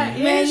 Y'all got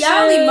issues. Man,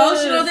 y'all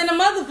emotional than a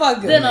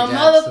motherfucker.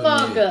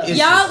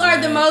 Y'all are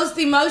the most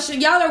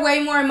emotional. Y'all are way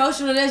more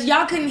emotional than us.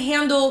 Y'all couldn't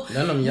handle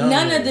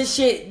none of the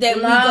shit that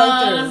we go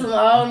through. That's some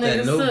old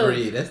niggas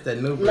too. That's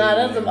that new breed.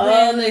 That's some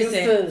old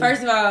niggas too.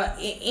 First of all,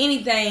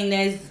 anything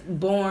that's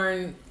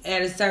born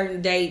at a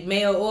certain date,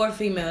 male or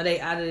female, they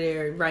out of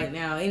there right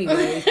now.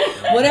 Anyways,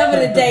 whatever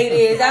the date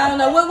is, I don't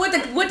know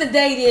what the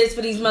date is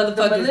for these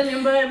motherfuckers.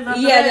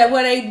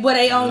 Where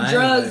they on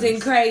drugs babies.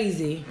 And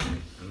crazy.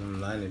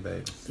 90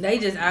 babies. They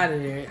just out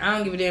of there. I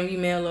don't give a damn if you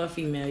male or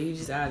female. You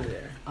just out of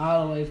there.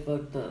 All the way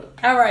fucked up.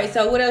 All right.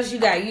 So what else you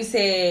got? You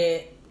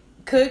said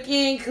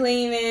Cooking,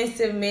 cleaning,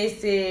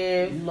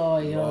 submissive,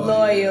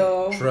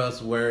 loyal,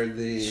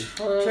 trustworthy.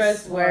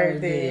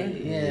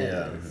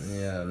 Yeah.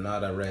 Know how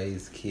to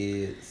raise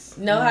kids.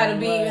 Know how to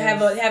be have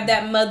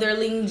that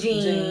motherling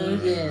gene.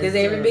 Because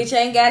every bitch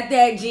ain't got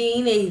that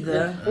gene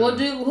either. Well,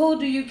 who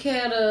do you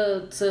care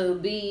to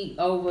be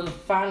over the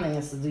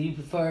finances? Do you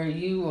prefer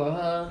you or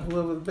her?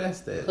 Whoever the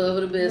best at.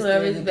 Whoever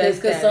the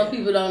best. Because some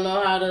people don't know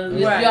how to.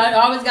 Right. You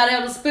always gotta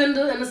have a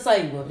spender and a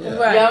saver. Yeah.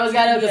 Right. You always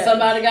gotta have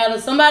somebody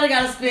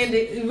gotta spend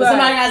it. But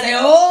somebody gotta say,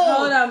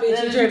 hold on,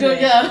 bitch, you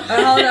tripping.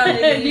 Hold on,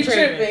 nigga, you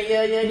tripping.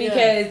 Yeah.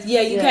 Because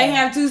you can't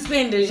have two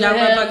spenders. Y'all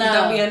motherfuckers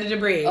don't be under the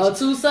bridge. Or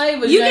two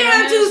savers. You can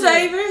have two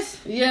savers.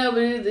 Yeah,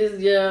 but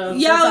it's Y'all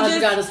sometimes just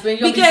you gotta spend.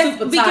 You'll because be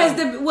super because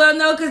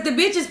tight. because the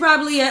bitch is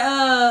probably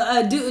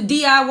a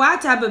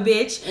DIY type of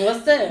bitch.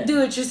 What's that?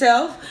 Do it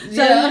yourself.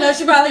 So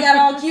she probably got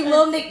all cute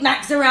little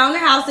knickknacks around the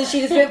house that she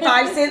just spent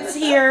 5 cents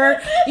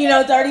here,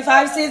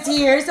 35 cents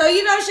here. So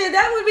shit,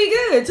 that would be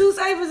good. Two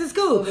savers is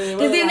cool.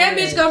 Because then that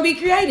bitch gonna be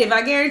creative.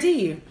 I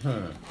guarantee you.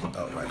 Oh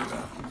my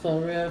God. For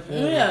real.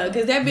 Yeah,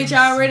 because that bitch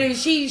already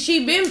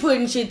she been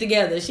putting shit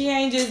together. She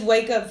ain't just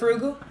wake up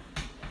frugal.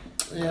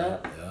 Yeah.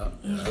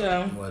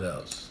 So. What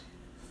else?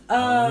 I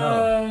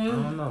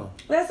don't know.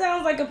 That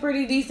sounds like a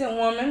pretty decent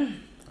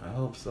woman. I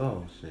hope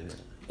so. Shit.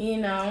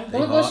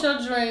 What's your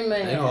dream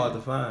man? They hard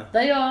to find.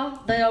 They are.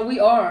 We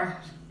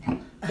are.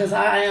 Because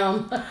I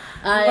am.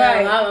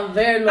 Right. I'm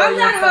very loyal. I'm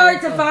not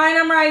hard to find.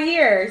 I'm right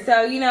here.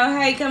 So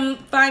hey, come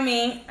find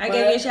me. I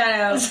gave you a shout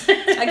out.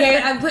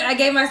 I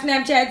gave my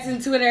Snapchats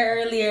and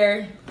Twitter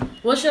earlier.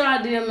 What's your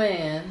ideal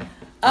man?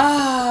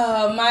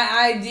 Oh,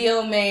 my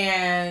ideal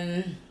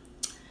man.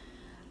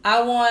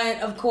 I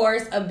want, of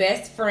course, a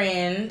best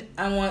friend.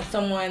 I want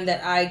someone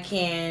that I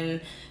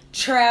can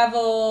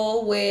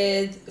travel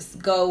with,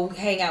 go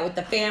hang out with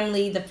the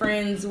family, the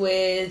friends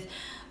with.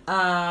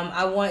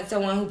 I want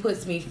someone who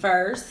puts me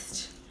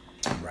first.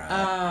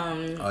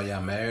 Right.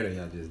 Y'all married or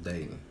y'all just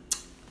dating?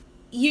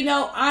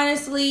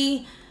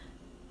 Honestly,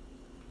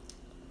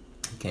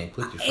 You can't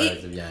put you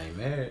first if y'all ain't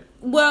married.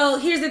 Well,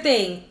 here's the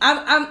thing.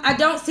 I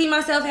don't see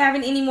myself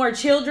having any more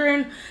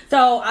children.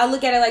 So I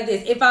look at it like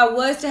this. If I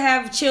was to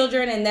have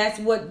children and that's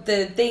what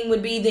the thing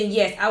would be, then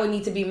yes, I would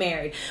need to be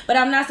married. But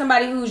I'm not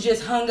somebody who's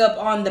just hung up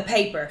on the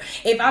paper.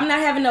 If I'm not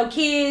having no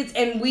kids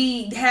and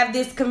we have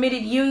this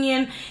committed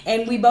union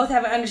and we both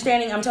have an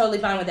understanding, I'm totally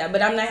fine with that.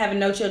 But I'm not having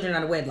no children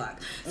out of wedlock.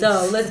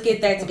 So let's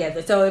get that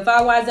together. So if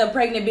I winds up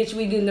pregnant, bitch,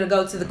 we gonna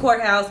go to the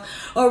courthouse.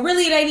 Or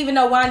really it ain't even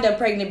no wind up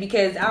pregnant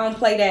because I don't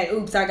play that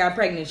oops, I got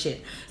pregnant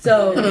shit.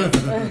 So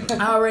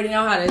I already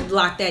know how to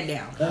lock that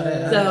down.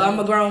 So I'm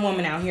a grown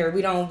woman out here.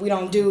 We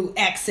don't do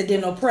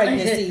accidental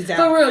pregnancies out.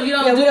 For real, you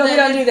don't do that. We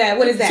don't do that.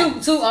 What is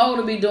that? Too old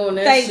to be doing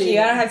that. Thank shit. you.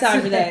 I don't have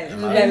time for that.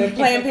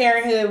 Planned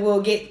Parenthood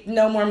will get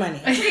no more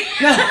money.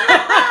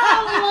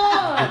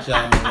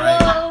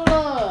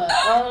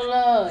 Oh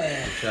Lord.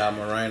 Y'all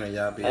Morena,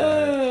 y'all be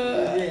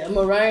alright.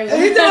 Morena.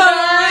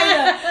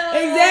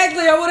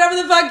 Exactly, or whatever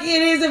the fuck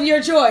it is of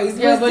your choice.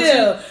 Yeah, but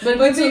still, but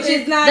bitch,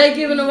 it's not. They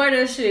giving away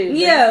that shit.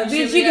 Yeah,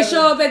 bitch, you can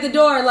show up at the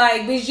door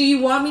like, bitch, do you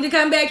want me to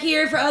come back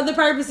here for other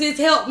purposes?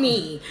 Help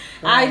me.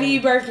 I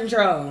need birth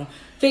control.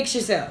 Fix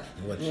yourself.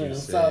 What you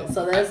said.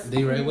 So that's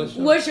D-Ray,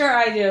 what's your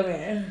ideal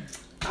man?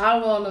 I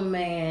want a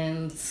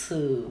man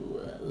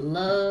to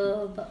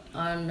love,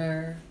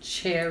 honor,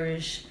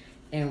 cherish,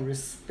 and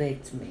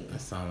respect me.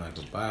 That sounds like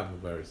a Bible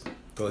verse.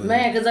 Go ahead.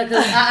 Man, because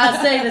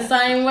I say the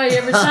same way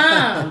every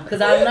time. Because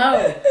I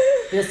know.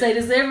 You'll say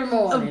this every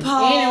morning.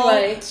 Paul,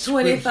 anyway.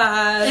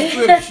 25,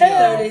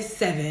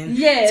 37.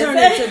 Yes. Turn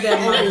it to them.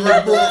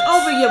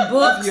 Open your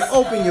books. You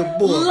open your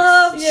book.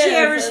 Love,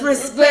 cherish,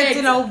 respect,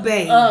 and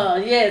obey.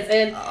 Yes.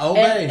 And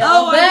obey. And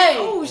obey.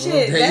 Oh,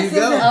 shit. There you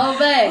go.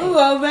 Obey. Ooh,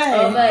 obey.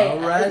 All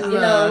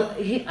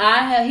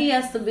right. He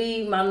has to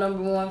be my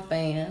number one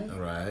fan.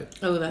 Right.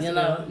 Oh, that's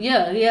good.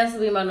 Yeah, he has to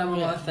be my number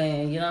one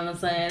fan. You know what I'm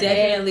saying?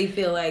 Definitely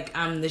feel like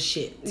I'm the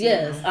shit.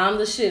 Yes, I'm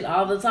the shit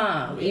all the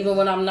time. Yeah. Even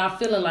when I'm not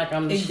feeling like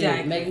I'm the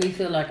shit. Make me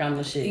feel like I'm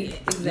the shit. Yeah,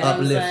 exactly. You know what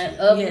I'm saying?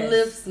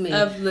 Uplifts me.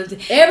 Uplifts.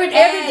 Every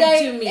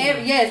day. To me.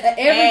 Every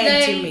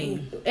day. To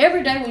me.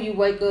 Every day when you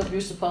wake up, you're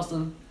supposed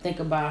to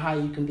think about how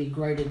you can be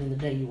greater than the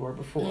day you were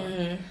before.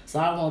 Mm-hmm. So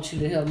I want you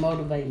to help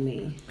motivate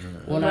me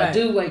when I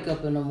do wake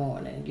up in the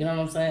morning. You know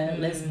what I'm saying?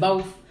 Mm-hmm. Let's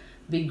both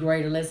be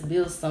greater. Let's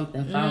build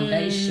something,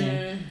 foundation.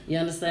 Mm-hmm. You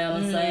understand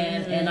what I'm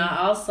saying? And I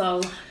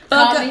also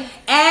fuck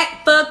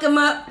them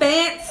up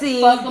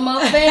fancy. Fuck them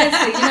up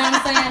fancy. You know what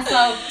I'm saying?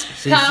 So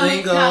she's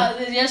single.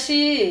 Yes,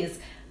 she is.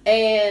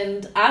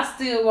 And I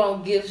still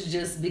want gifts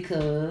just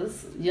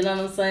because, you know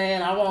what I'm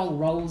saying? I want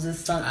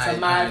roses sent to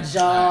my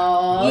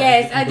job.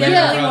 Yes, I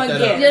definitely want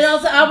gifts. You know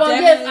what I'm saying? I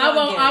want gifts.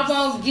 I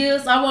want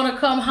gifts. I want to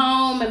come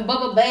home and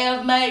bubble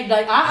bath made.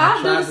 Like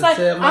I do the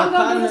same. I'm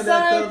gonna do the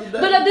same.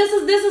 But this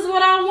is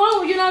what I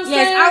want. You know what I'm saying?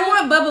 Yes, I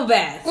want bubble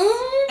baths.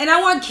 Mm-hmm. And I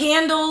want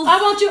candles.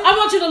 I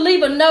want you to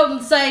leave a note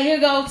and say, here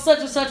goes such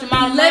and such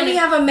amount of money. Let me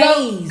have a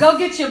maze. Go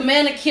get your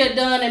manicure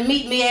done and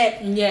meet me at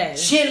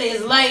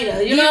Chili's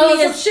later. You Give know,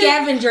 me a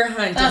scavenger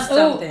hunt or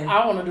something.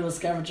 I want to do a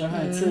scavenger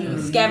hunt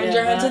too.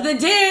 Scavenger hunt to the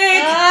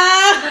dick.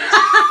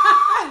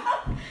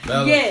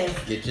 Yes.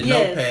 Get your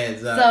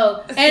notepads out.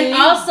 So, and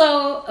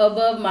also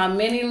above my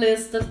mini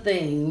list of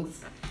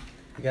things.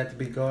 You got to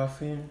be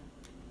God-fearing?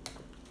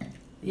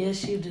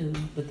 Yes, you do.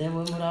 But that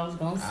wasn't what I was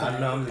going to say. I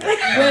know. What is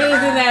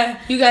it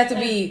that you got to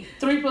be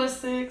 3 plus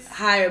 6.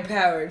 higher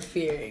powered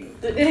fearing?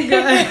 3 plus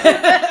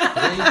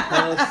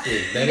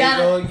 6. There you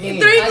go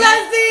again. 3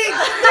 plus 6.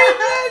 3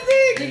 plus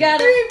 6. You got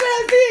 3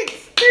 plus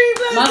 6. 3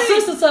 plus My 6.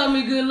 sister told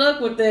me good luck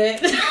with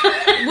that.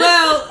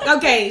 Well,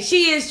 okay,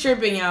 she is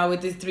tripping y'all with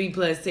this 3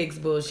 plus 6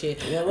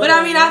 bullshit. Yeah, but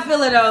I mean, I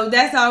feel it though.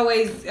 That's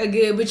always a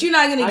good. But you're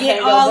not gonna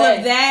get all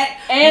of that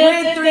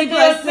and with 3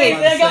 plus 6.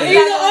 It's gonna be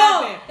either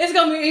or. It's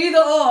gonna be either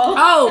or.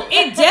 Oh,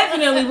 it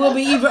definitely will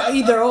be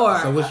either or.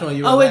 So which one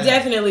you? Oh, it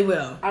definitely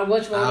will.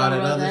 Which one? All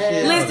that other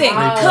shit. Listen,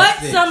 cut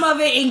some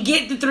of it and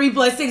get the 3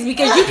 plus 6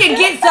 because you can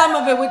get some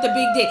of it with the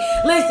big dick.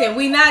 Listen,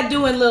 we not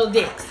doing little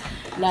dicks.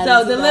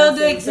 So the little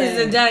dicks is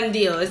a done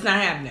deal. It's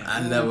not happening.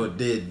 I never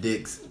did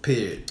dicks.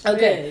 Period.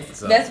 Okay,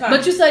 so. that's fine.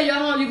 But you say you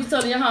was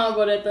telling your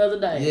homeboy that the other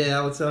day. Yeah,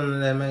 I was telling him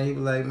that, man. He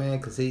was like, man,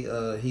 because he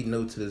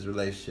new to this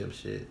relationship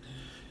shit.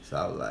 So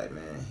I was like,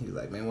 man. He was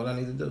like, man, what I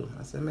need to do?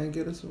 I said, man,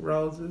 get us some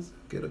roses,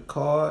 get a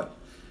card.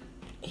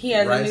 He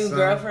has a new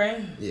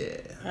girlfriend? Yeah.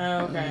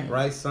 Oh, okay.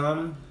 Write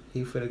something.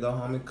 He finna go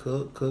home and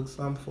cook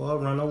something for her,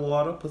 run the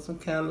water, put some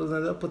candles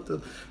in there, put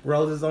the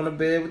roses on the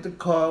bed with the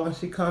card. When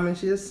she come in,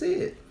 she'll see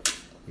it.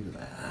 He was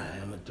like,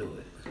 alright, I'm gonna do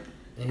it.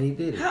 And he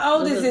did it. How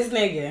old is this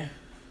nigga?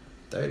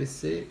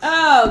 36.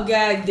 Oh,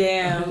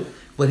 goddamn.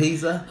 But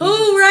he's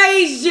Who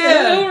raised you?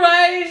 Who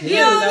raised you?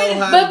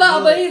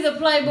 But he's a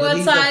playboy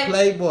he's type. A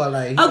playboy,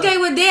 like. Okay,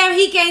 well, damn,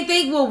 he can't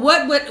think. Well,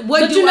 what do I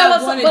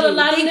want to do?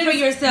 Think for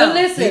yourself. But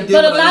listen,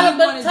 a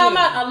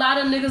lot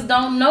of niggas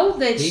don't know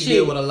that he shit. He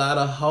did with a lot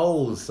of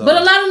hoes. So.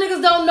 But a lot of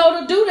niggas don't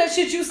know to do that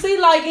shit. You see,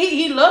 like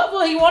he love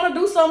her, he want to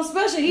do something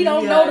special. He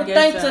don't know to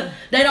think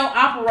they don't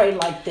operate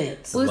like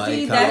that. Well,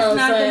 see, that's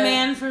not the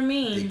man for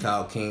me. He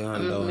called King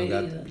Hundo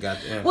and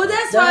got the info. Well,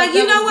 that's fine.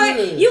 You know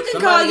what? You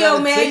can call your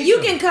man. You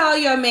can call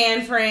your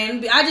man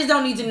friend. I just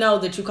don't need to know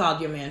that you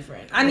called your man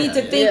friend. I need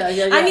to think.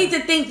 I need to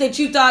think that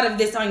you thought of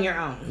this on your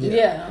own.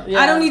 Yeah.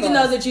 I don't need to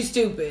know that you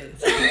stupid.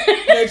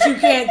 That you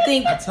can't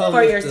think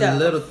for yourself.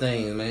 The little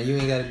things, man. You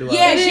ain't got to do all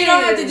that. Yeah, she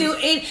don't have to do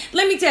it.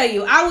 Let me tell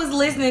you, I was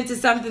listening to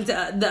something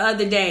the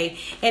other day,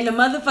 and the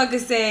motherfucker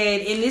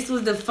said, and this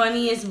was the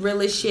funniest,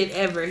 realest shit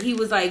ever. He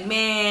was like,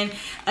 man,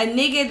 a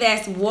nigga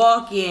that's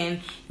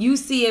walking, you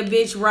see a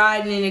bitch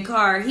riding in a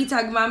car, he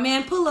talking about,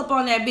 man, pull up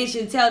on that bitch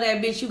and tell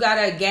that bitch you got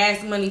her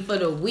gas money for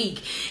the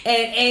week,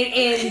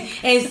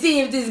 and see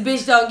if this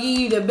bitch don't give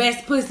you the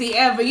best pussy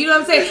ever. You know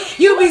what I'm saying?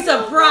 You be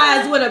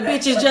surprised what a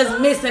bitch is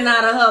just missing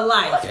out of her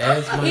life.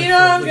 You know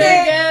what I'm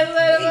saying?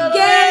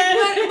 Gas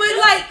money, but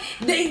like,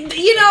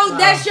 you know,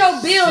 that's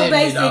your bill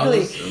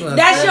basically.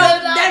 That's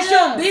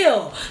your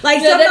bill.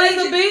 Like that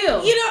is a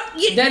bill. You know,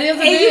 that is a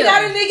bill. And you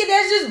got a nigga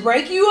that's just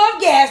breaking you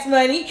off gas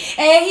money,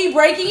 and he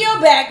breaking your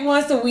back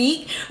once a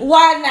week.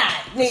 Why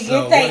not, nigga?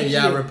 So Thank what you.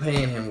 are y'all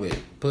repaying him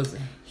with? Pussy.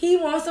 He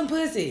wants some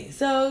pussy,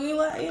 so you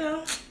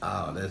know.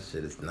 Oh, that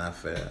shit is not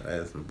fair.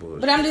 That's some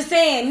bullshit. But I'm just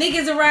saying,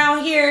 niggas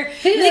around here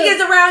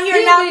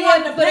not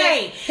wanting to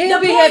pay. The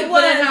point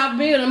was,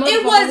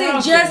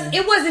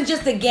 it wasn't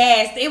just the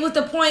gas. It was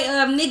the point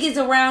of niggas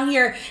around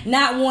here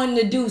not wanting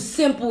to do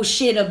simple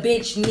shit a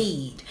bitch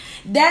need.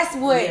 That's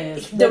what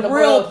the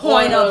real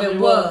point of it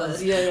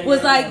was.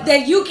 Was like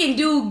that you can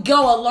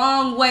go a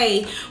long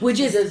way with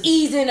just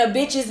easing a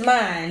bitch's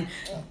mind.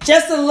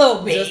 Just a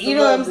little bit. You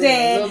know what I'm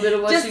saying? A little bit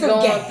of what just she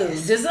going through.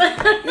 Just, you know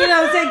what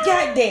I'm saying?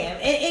 Goddamn.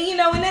 And you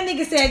know, when that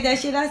nigga said that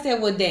shit, I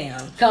said, well, damn.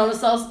 Counter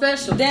so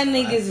special. That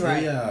nigga's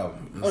right.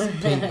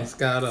 Pink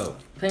Moscato.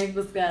 Pink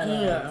Moscato.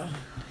 Yeah.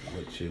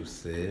 What you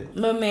said.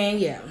 But man,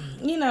 yeah.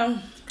 You know,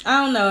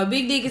 I don't know. A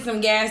big dick and some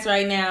gas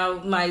right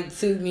now might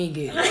suit me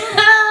good.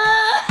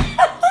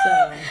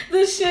 So,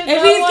 this shit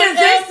if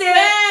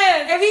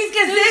he's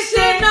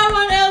consistent, no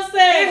one else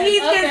said. If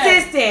he's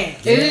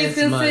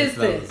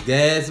consistent.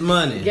 Gas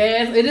money.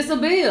 It is a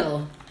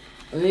bill.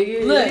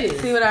 Look,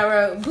 see what I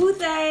wrote? Boo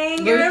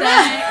thing. You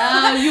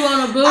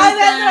on a boo thing?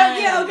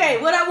 Yeah,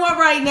 okay. What I want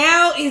right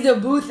now is a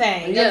boo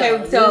thing. Yeah,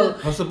 okay, so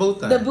what's a boo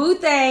thing? The boo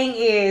thing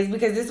is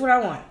because this is what I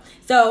want.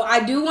 So I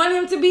do want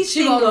him to be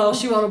single.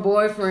 She want a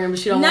boyfriend, but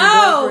she don't want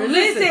a boyfriend.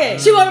 Listen.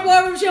 She want a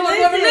boyfriend, but she don't want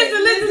a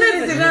boyfriend.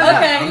 Listen.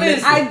 Okay,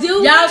 listen. I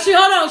do. Y'all, she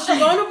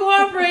want a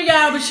boyfriend,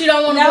 y'all, but she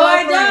don't want a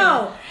boyfriend. No, I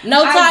don't.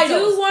 No titles. I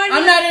do want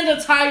I'm not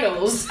into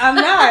titles. I'm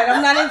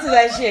not into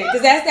that shit.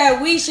 Because that's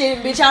that we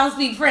shit, bitch. I don't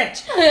speak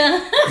French.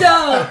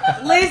 So,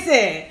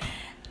 listen.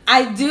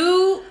 I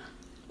do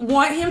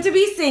want him to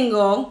be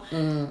single.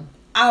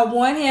 I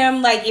want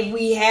him, like, if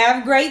we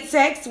have great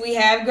sex, we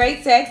have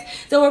great sex.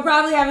 So we're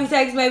probably having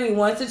sex maybe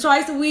once or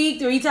twice a week,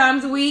 3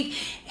 times a week.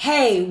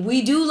 Hey,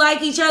 we do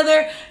like each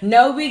other.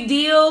 No big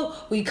deal.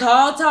 We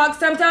call, talk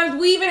sometimes.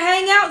 We even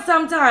hang out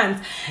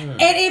sometimes.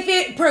 And if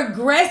it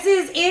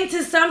progresses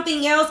into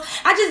something else,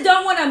 I just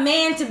don't want a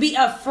man to be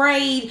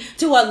afraid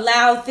to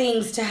allow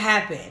things to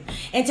happen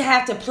and to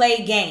have to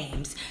play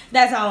games.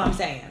 That's all I'm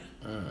saying.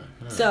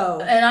 So,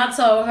 and I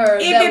told her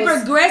if it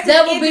progresses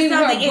into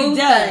something, it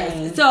does.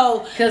 Thing.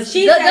 So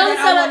she said that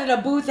I wanted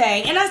a boo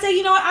thing, and I said,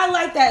 you know what, I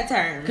like that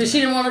term because she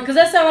didn't want to. Because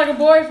that sounds like a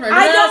boyfriend.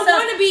 I don't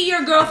want to be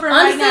your girlfriend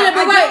right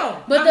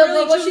now. But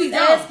really what she's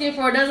asking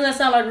for, doesn't that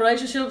sound like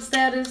relationship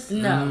status?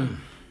 No,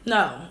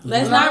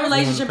 that's not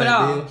relationship at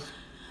all.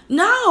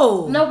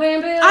 No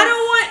paying bills. I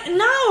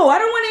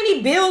don't want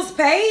any bills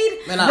paid.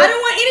 I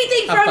don't want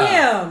anything from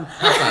him.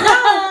 No,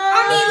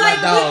 I mean,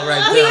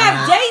 like, we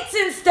have dates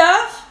and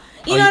stuff.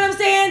 You know what I'm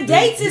saying?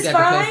 Dates is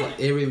fine. To pay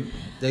for every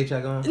date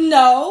y'all go on?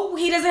 No,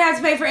 he doesn't have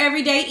to pay for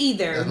every date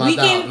either. That's my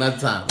dog. Another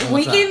time.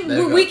 We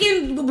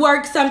can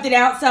work something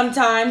out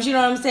sometimes. You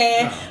know what I'm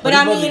saying? No, but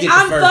I mean,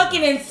 I'm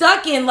fucking and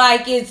sucking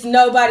like it's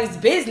nobody's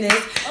business.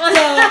 So I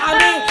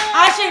mean,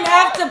 I shouldn't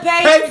have to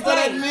pay for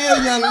that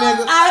meal, young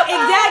nigga.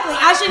 Exactly.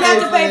 I shouldn't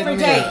have to pay for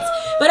dates.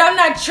 But I'm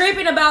not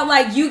tripping about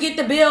like you get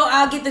the bill,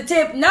 I'll get the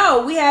tip.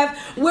 No,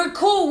 we're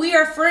cool, we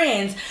are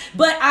friends.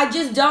 But I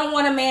just don't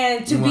want a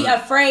man to be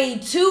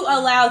afraid to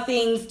allow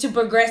things to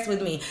progress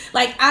with me.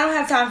 Like, I don't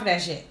have time for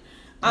that shit.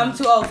 I'm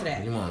too old for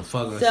that. You want to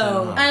fuck with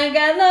So I ain't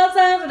got no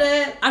time for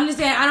that. I'm just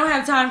saying I don't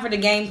have time for the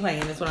game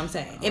playing. That's what I'm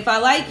saying. If I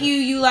like you,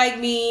 you like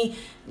me.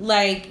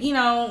 Like, you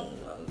know,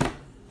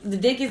 the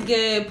dick is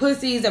good.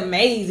 Pussy's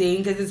amazing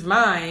because it's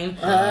mine.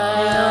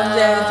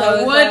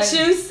 So what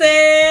you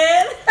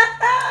said?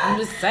 I'm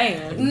just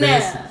saying.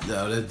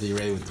 No, that's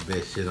D-Ray with the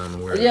best shit on the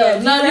world. Yeah,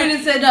 no, you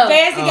didn't say no.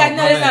 Fancy got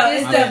no.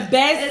 It's the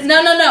best.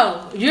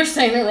 No. You're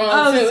saying it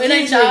wrong too. It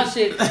ain't y'all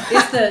shit.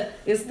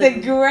 It's the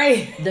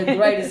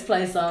greatest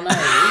place on earth.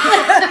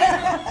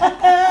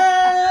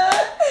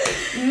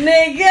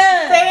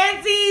 Nigga.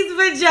 Fancy's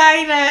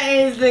vagina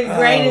is the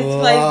greatest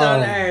place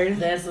on earth.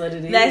 That's what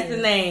it is. That's the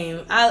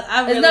name.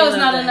 I really it's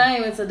not a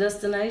name. It's a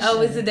destination.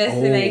 Oh, it's a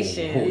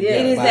destination. Yeah.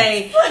 It is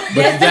a destination.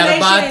 But you gotta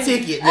buy a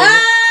ticket, nigga.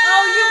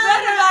 Oh, you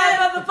better buy a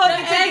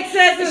motherfucking ticket.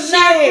 Access is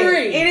not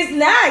free. It is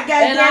not,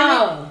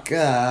 goddamn.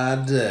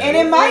 God damn. And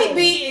it might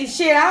be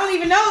shit. I don't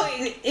even know.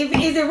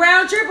 Is it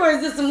round trip or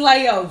is it some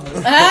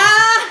layovers?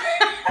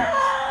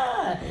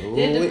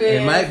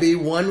 It might be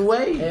one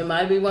way. It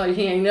might be one.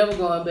 He ain't never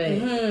going back.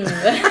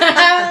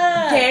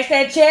 Cash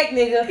that check,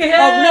 nigga.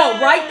 Oh no,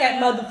 write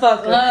that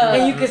motherfucker,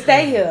 and you can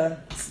stay here.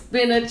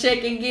 Spend a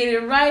check and get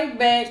it right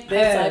back.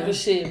 That type of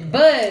shit.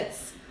 But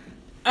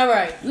all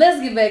right,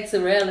 let's get back to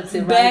reality.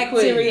 Back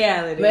to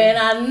reality, man.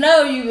 I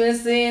know you've been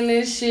seeing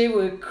this shit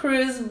with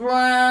Chris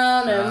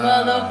Brown and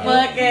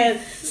motherfucking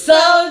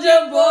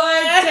Soulja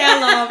Boy.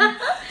 Tell him,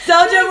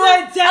 Soulja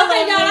Boy. Tell him.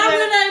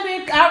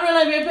 I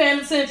really been paying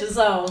attention.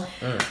 So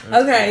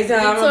okay, so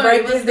I'm gonna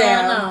break this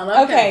down.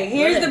 Okay,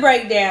 here's the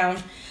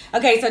breakdown.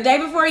 Okay, so day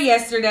before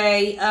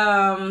yesterday.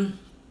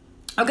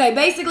 Okay,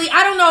 basically,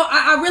 I don't know.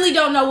 I really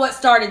don't know what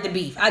started the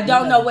beef. I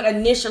don't know what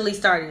initially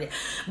started it.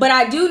 But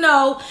I do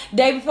know,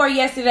 day before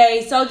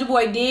yesterday, Soulja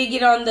Boy did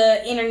get on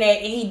the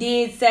internet and he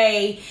did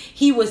say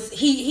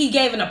he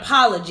gave an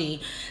apology.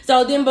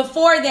 So then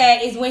before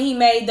that is when he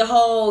made the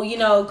whole, you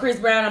know, Chris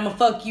Brown, I'm gonna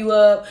fuck you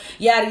up,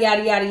 yada,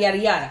 yada, yada, yada,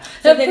 yada.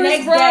 So the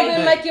next day,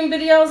 been making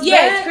videos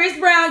yes, Chris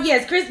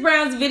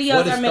Brown's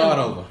videos are start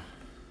over?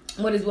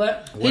 What is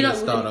what? What did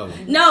start over?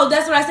 No,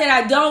 that's what I said.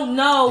 I don't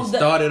know. It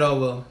started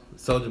over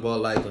Soulja Boy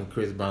liking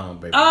Chris Brown,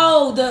 baby.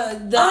 Oh, that's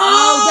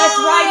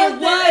right. It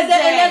was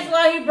that. And that's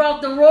why he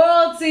brought the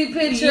royalty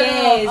picture.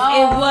 Yes,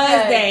 it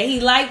was that. He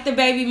liked the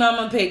baby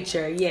mama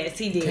picture. Yes,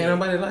 he did. Can't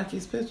nobody like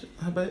his picture?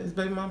 His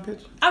baby mama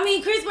picture? I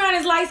mean, Chris Brown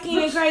is light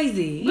skinned and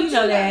crazy. You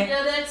know that.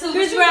 That too.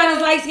 Chris Brown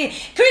is light skinned.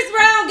 Chris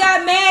Brown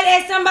got mad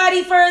at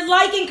somebody for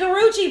liking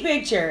Karuchi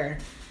picture.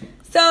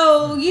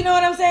 So, you know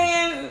what I'm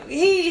saying?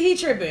 He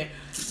tripping.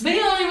 But he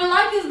don't even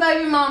like his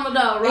baby mama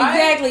though, right?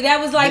 Exactly. That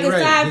was like a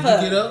side fuck.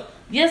 Did you get up?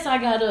 Yes, I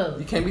got up.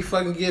 You can't be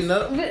fucking getting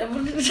up. Wow.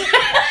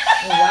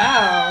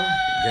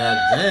 God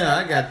damn,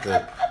 I got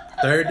the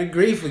 3rd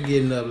degree for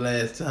getting up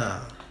last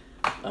time.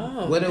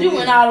 Oh. You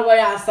went all the way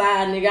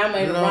outside, nigga. I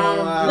made a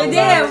round. But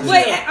damn,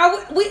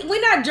 wait,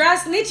 we're not dry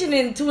snitching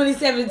in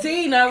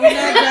 2017, are we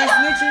not dry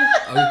snitching?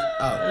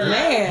 Oh,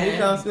 man. Who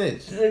can't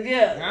snitch?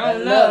 Yeah. I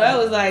don't know. That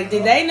was like,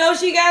 did they know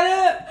she got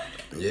up?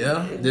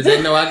 Yeah. Did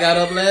they know I got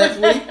up last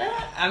week?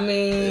 I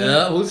mean.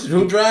 Yeah,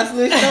 who dry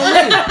snitched on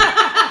me?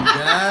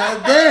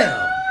 God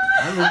damn.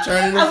 I'm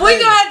returning the We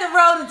favor. gonna have to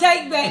roll the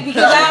take back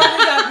because I don't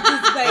think I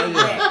participate in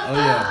that. Oh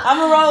yeah. I'm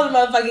gonna roll the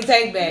motherfucking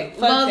take back.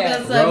 Fuck that.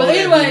 Roll But that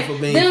anyway, beautiful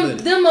bean them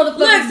footage. motherfuckers.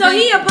 Look, so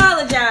he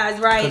apologized,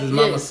 right? Cause his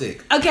mama's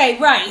sick. Okay,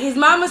 right. His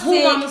mama's Who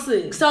sick. mama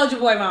sick? Soldier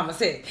Boy mama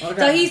sick. Okay.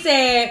 So he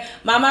said,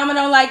 my mama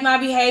don't like my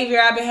behavior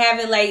I've been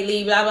having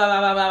lately, blah, blah, blah,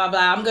 blah, blah, blah,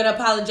 blah. I'm gonna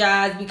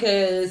apologize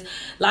because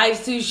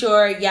life's too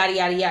short, yada,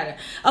 yada, yada.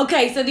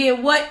 Okay, so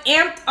then what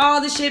amped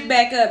all the shit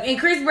back up? And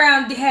Chris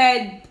Brown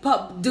had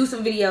do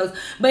some videos,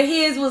 but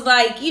his was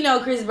like, you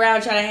know, Chris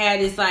Brown trying to have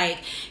this like,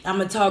 I'm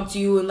gonna talk to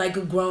you in like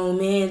a grown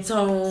man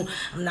tone.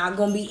 I'm not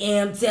gonna be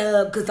amped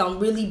up because I'm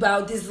really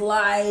about this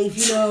life,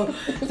 you know.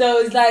 So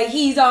it's like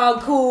he's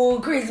all cool,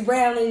 Chris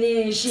Brown and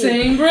then shit.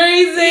 Team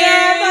Breezy.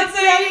 Yeah, fucks with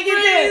that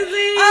nigga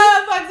too.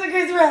 Oh, fucks with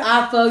Chris Brown.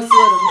 I fucks with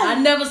him. I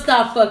never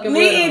stopped fucking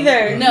with him. Me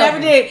either. No. Never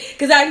did.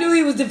 Because I knew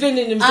he was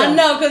defending himself. I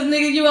know, because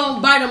nigga, you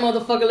don't bite a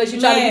motherfucker unless you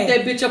try to get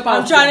that bitch up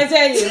out. I'm trying to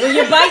tell you. When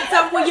you bite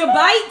something,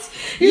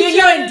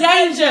 you're in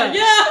danger.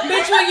 Yeah.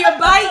 Bitch, when you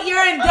bite,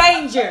 you're in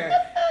danger.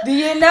 Do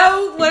you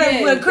know what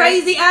a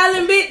crazy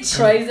island bitch?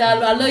 Crazy.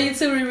 I love you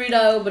too, Riri,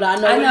 though, but I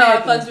know I what know, I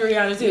happened. fucks with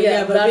Rihanna too.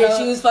 Yeah, Yeah, but I bitch, know.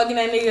 she was fucking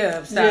that nigga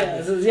up. Stop.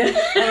 Yeah.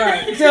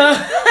 Alright, so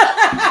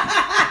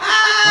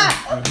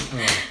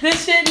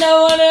This shit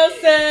no one else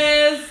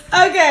says.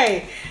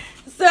 okay.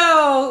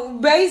 So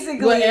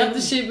basically, What amped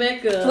the shit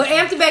back up? what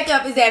amped it back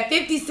up is that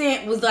 50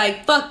 Cent was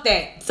like, fuck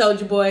that,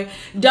 Soulja Boy.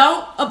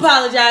 Don't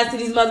apologize to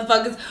these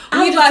motherfuckers.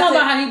 I was just talking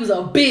about how he was a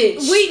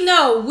bitch.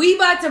 We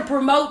about to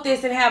promote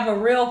this and have a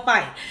real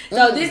fight.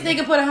 So this nigga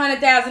put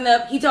 100,000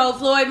 up. He told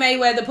Floyd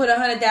Mayweather put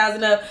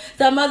 100,000 up.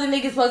 Some other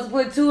niggas supposed to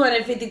put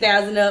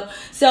 250,000 up.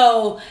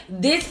 So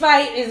this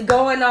fight is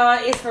going on.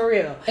 It's for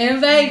real. In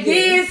Vegas.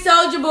 Then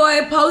Soulja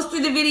Boy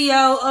posted the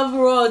video of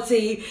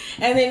royalty,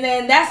 and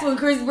then that's when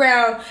Chris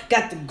Brown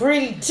got the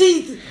gritty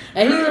teeth.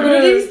 And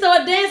did he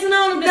start dancing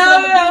on him?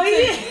 No, he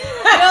You know what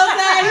I'm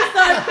saying? He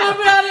started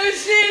coming out of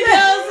his shit. You know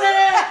what I'm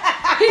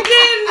saying? He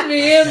didn't.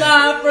 Me and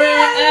my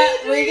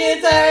friend, we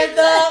get turned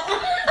up.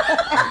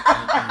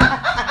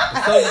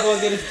 Soulja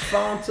Boy get his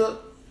phone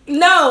took.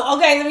 No,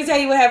 okay, let me tell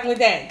you what happened with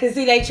that. Because,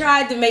 see, they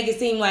tried to make it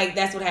seem like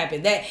that's what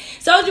happened. That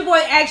Soulja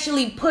Boy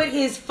actually put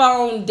his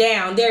phone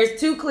down. There's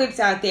 2 clips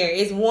out there.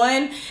 It's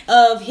one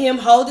of him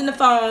holding the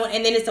phone,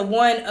 and then it's a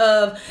one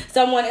of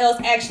someone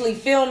else actually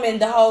filming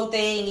the whole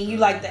thing, and you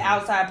like the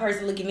outside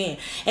person looking in.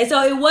 And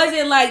so it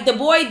wasn't like, the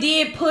boy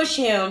did push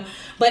him,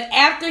 but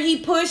after he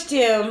pushed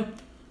him,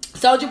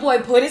 Soulja Boy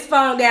put his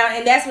phone down,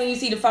 and that's when you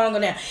see the phone go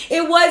down.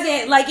 It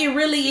wasn't like, it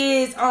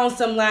really is on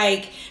some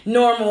like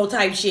normal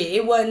type shit.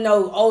 It wasn't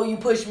no, oh, you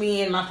pushed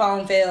me and my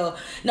phone fell.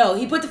 No,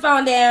 he put the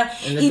phone down.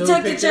 And the He dude took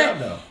the picked it check. up,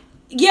 though.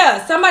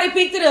 Yeah, somebody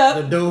picked it up.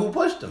 The dude who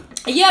pushed him.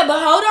 Yeah, but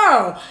hold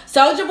on.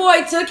 Soulja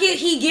Boy took it.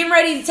 He getting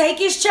ready to take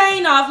his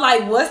chain off.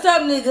 Like, what's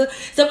up, nigga?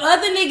 Some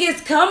other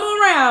niggas come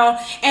around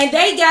and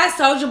they got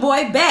Soulja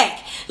Boy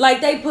back.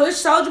 Like, they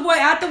pushed Soulja Boy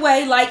out the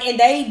way. Like, and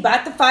they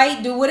about to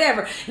fight, do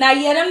whatever. Now,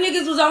 yeah, them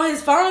niggas was on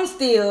his phone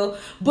still,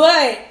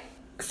 but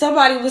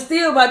somebody was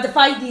still about to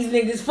fight these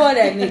niggas for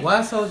that nigga. Why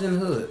Soulja in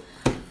the hood?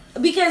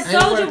 Because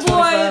Ain't he worth Soulja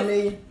 25 Boy,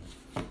 million?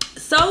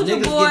 Soulja Niggas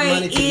get Boy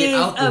money to get is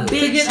out the a hood. bitch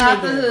To get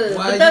out the nigga. hood.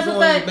 Why But you that's what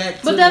going they. back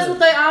to But that's the- what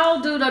they all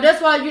do though.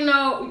 That's why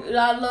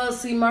I love to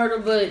see murder.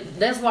 But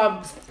that's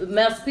why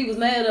Master P was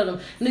mad at him.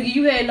 Nigga,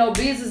 you had no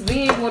business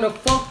being where the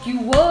fuck you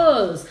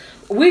was.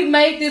 We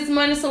made this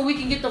money so we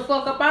can get the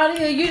fuck up out of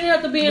here. You didn't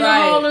have to be in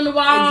Right. the hole in the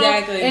wall.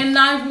 Exactly. In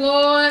Ninth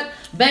Ward.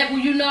 Back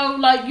when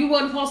like you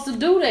wasn't supposed to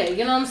do that.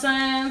 You know what I'm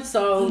saying?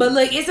 So. But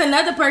look, it's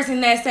another person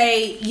that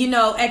say,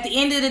 at the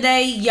end of the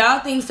day,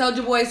 y'all think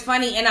Soulja Boy is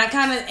funny, and I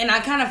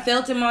kind of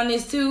felt him on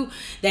this too.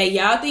 That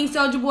y'all think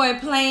Soulja Boy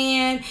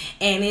playing,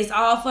 and it's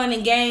all fun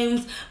and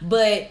games,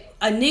 but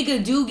a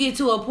nigga do get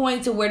to a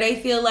point to where they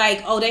feel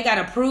like, oh, they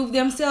gotta prove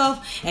themselves,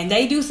 and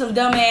they do some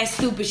dumbass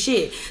stupid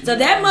shit. So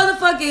that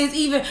motherfucker is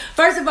even,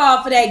 first of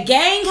all, for that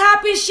gang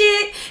hopping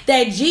shit,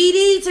 that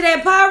GD to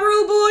that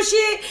Pyru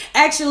bullshit,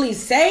 actually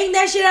saying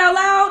that shit out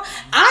loud,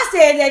 I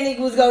said that nigga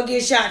was gonna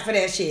get shot for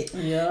that shit.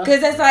 Yeah.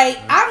 Cause it's like,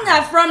 I'm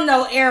not from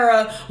no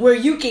era where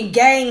you can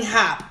gang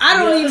hop. I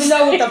don't even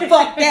know what the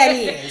fuck that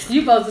is.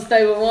 You supposed to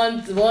stay with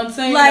one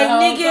team. Like, the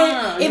whole nigga,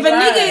 time. if Right.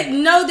 a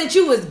nigga know that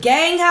you was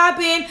gang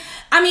hopping,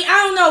 I mean, I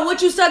don't know,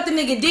 what you sucked the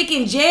nigga dick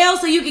in jail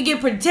so you could get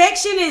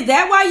protection? Is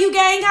that why you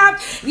gang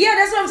hopped? Yeah,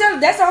 that's what I'm telling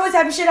you. That's the only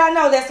type of shit I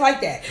know that's like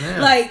that.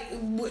 Yeah. Like,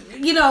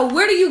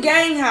 where do you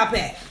gang hop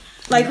at?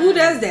 Like, who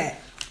does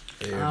that?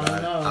 Everybody, I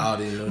don't know. all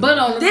these new But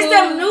on the This cool-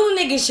 them new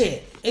nigga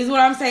shit, is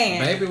what I'm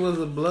saying. Baby was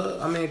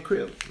a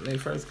Crip when they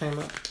first came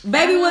up.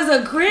 Baby was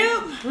a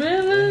crib?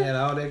 Really? They had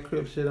all that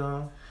Crip shit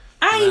on.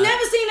 I ain't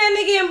never seen that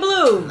nigga in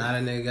blue. Now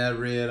that nigga got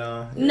red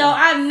on. No,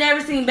 I've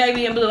never seen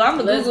Baby in blue. I'm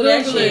gonna Let's Google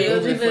that Google shit.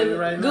 it. Google it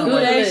right now. Google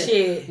that it.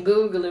 shit.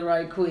 Google it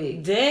right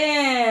quick.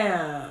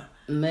 Damn.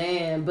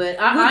 Man, man. But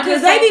I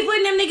because just they be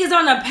putting them niggas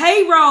on the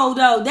payroll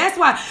though. That's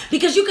why.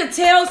 Because you could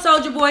tell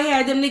Soulja Boy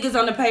had them niggas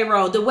on the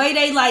payroll. The way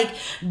they like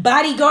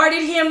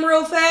bodyguarded him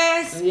real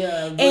fast.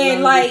 Yeah,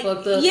 and like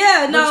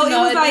yeah, no, it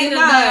was like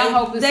nah. I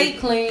hope it's a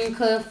clean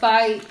cut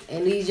fight,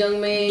 and these young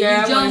men,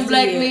 these young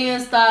black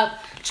men stop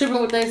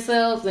tripping with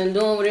themselves and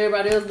doing what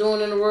everybody else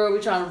doing in the world. We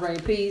trying to bring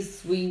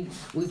peace. We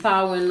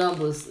power in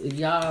numbers. If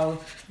y'all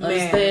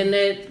understand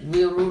that,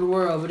 we'll rule the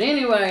world. But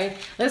anyway,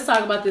 let's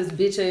talk about this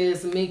bitch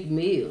ass Meek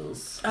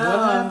Mills. What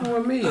happened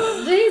with me?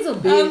 He's a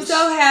bitch. I'm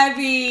so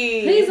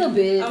happy. He's a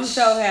bitch. I'm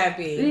so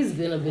happy. He's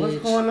been a bitch. What's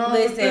going on?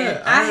 Listen,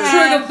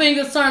 trigger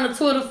fingers turn to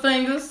Twitter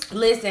fingers.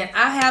 Listen,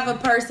 I have a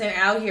person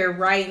out here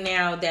right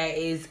now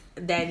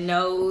that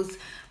knows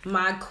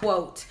my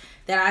quote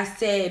that I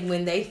said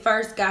when they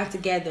first got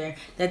together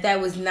that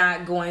was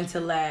not going to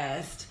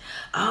last.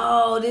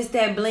 Oh, this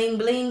that bling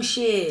bling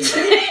shit. Is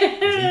he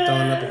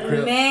throwing up a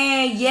crib?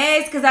 Man,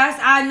 yes, cause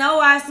I know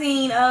I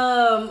seen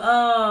damn,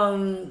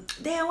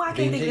 why I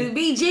can't think of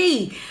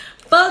BG.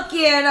 Fuck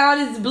yeah, and all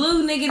this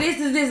blue nigga. This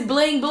is this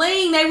bling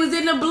bling. They was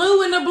in the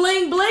blue and the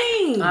bling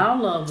bling.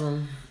 All of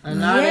them. And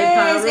now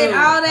yes, they and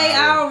all they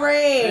all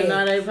red. And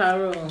now they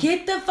pyro.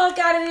 Get the fuck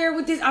out of there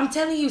with this. I'm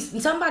telling you,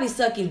 somebody's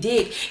sucking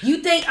dick. You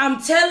think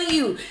I'm telling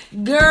you,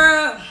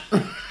 girl.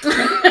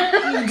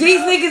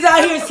 These niggas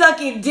out here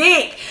sucking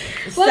dick.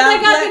 What they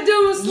got to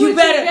do with switching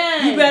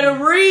you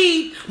better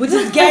read with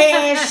this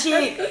gay ass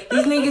shit.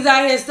 These niggas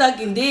out here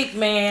sucking dick,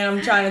 man.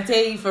 I'm trying to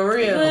tell you for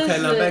real.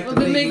 Okay, now back to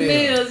Meek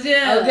Mills.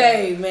 Yeah.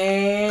 Okay,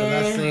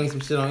 man. Cause I seen some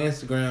shit on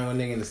Instagram when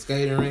nigga in the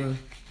skating ring.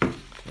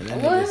 And that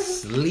nigga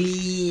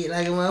slid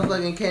like a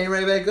motherfucking came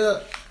right back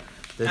up.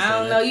 I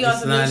don't know. You on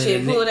some new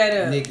shit. Pull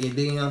that up. Nicky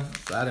Dion.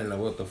 So I didn't know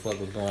what the fuck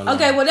was going on.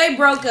 Okay, well, they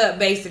broke up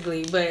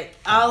basically. But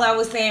all I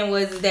was saying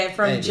was that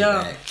from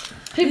jump.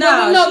 They broke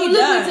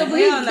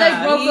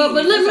up.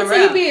 But let me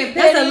tell you, being petty.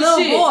 That's a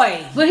little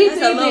boy. But he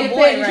being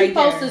petty. He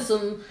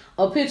posted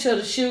a picture of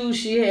the shoes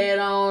she had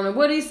on, and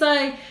what did he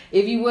say?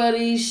 If you wear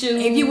these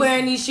shoes, if you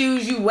wearing these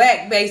shoes, you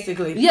whack.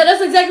 Basically. Yeah,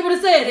 that's exactly what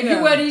it said. If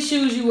you wear these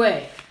shoes, you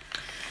whack.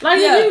 Like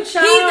he's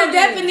the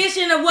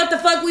definition of what the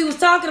fuck we was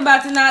talking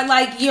about tonight.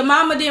 Like your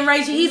mama didn't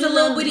raise you. He's a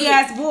little bitty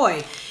ass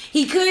boy.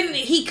 He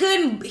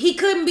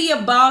couldn't be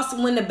a boss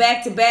when the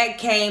back to back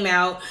came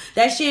out.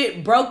 That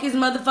shit broke his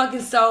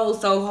motherfucking soul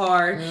so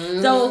hard.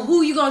 Mm-hmm. So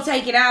who you gonna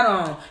take it out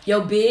on?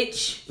 Yo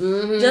bitch.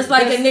 Mm-hmm. Just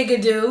like a nigga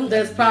do.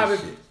 That's probably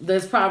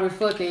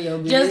fucking your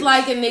bitch. Just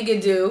like a nigga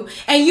do.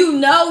 And you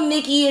know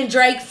Nicki and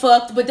Drake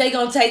fucked, but they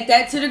gonna take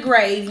that to the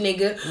grave,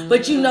 nigga. Mm-hmm.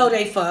 But you know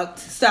they fucked.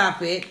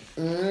 Stop it.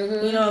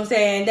 Mm-hmm. You know what I'm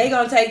saying? They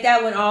gonna take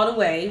that one all the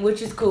way,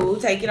 which is cool.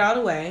 Take it all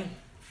the way.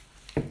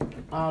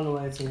 All the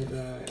way to the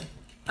grave.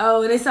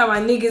 Oh, and they talking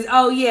about niggas.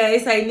 Oh, yeah, they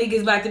say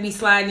niggas about to be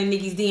sliding in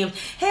Nicki's DMs.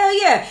 Hell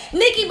yeah.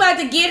 Nicki about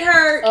to get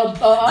her a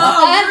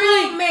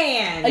real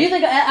man. You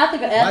think I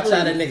think an athlete. Watch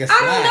how that nigga slide.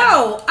 I don't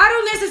know. I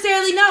don't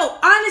necessarily know.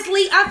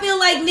 Honestly, I feel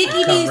like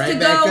Nicki needs to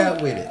go. Back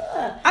up with it.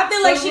 I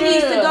feel like she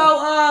needs to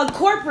go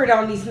corporate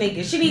on these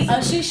niggas. She needs.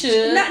 She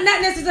should. Not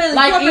necessarily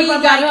like corporate,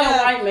 but got like her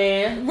white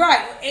man.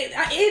 Right.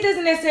 It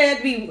doesn't necessarily have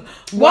to be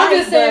white.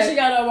 Just said she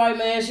got her white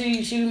man.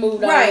 She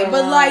moved out. Right,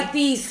 but like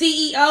the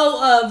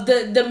CEO of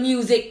the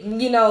music,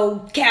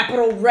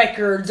 Capitol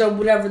Records or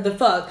whatever the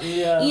fuck.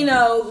 Yeah.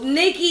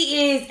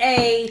 Nicki is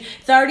a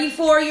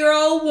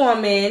 34-year-old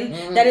woman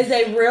that is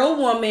a real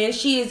woman.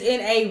 She is in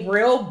a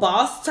real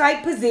boss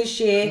type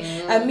position.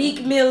 A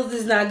Meek Mills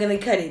is not gonna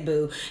cut it,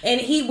 boo.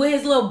 And he with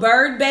his little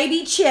bird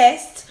baby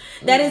chest.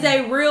 That is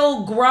a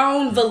real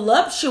grown,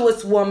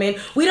 voluptuous woman.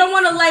 We don't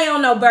want to lay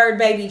on no bird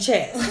baby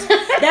chest.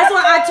 That's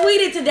why I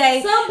tweeted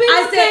today. Some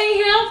people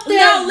can't help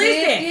that. No,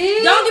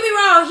 listen. Don't get me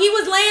wrong. He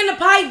was laying the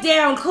pipe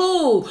down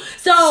cool.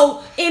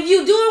 So if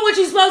you doing what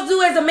you're supposed to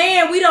do as a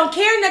man, we don't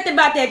care nothing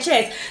about that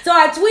chest. So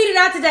I tweeted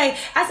out today.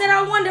 I said,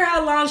 I wonder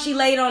how long she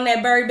laid on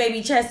that bird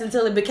baby chest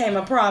until it became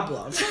a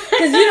problem.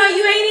 Because you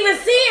ain't even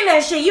seeing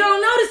that shit. You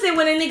don't notice it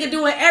when a nigga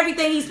doing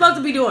everything he's supposed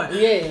to be doing.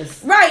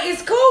 Yes. Right.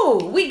 It's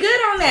cool. We good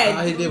on that.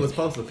 All he did was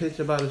post a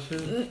picture about his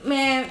shoe.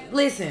 Man,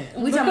 listen.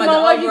 We talking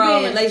about the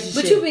overall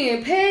relationship. But you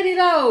being petty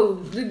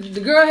though. The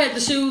girl had the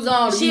shoes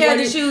on. She had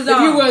the shoes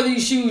on. If you wear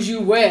these shoes,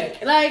 you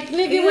wet. Like,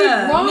 nigga,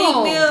 we're grown. Meek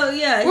Mill,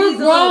 we're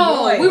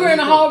grown. We were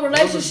in a whole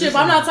relationship.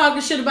 I'm not talking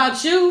shit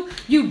about you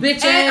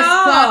bitch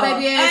ass,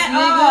 baby ass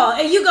nigga.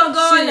 And you gonna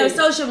go on their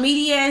social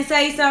media and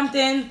say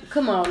something?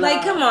 Come on,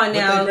 like, come on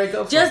now.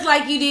 Just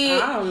like you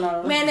did. I don't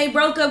know. Man, they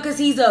broke up because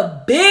he's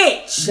a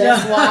bitch.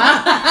 That's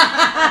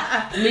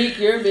why. Meek,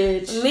 you're a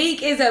bitch.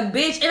 Meek is a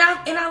bitch.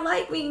 And I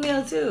like Meek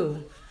Mill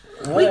too.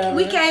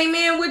 We came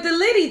in with the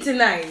Liddy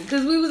tonight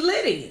because we was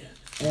Liddy.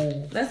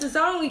 That's the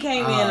song we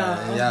came in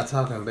on. Y'all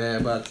talking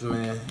bad about the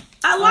man.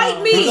 I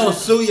like Meek. He gonna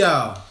sue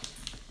y'all.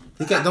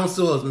 Don't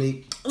sue us,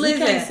 Meek.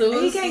 Listen,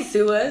 he can't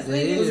sue us.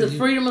 It was a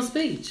freedom of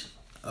speech.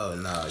 Oh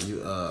no,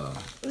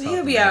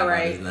 he'll be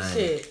alright.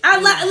 Shit.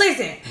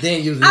 Listen.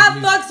 Then I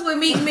fucks with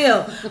Meek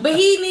Mill, but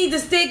he need to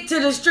stick to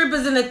the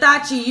strippers and the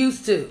thought you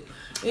used to.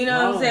 You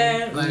know what I'm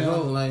saying? Like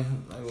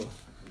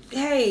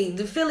hey,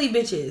 the Philly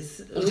bitches.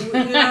 You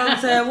know what I'm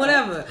saying?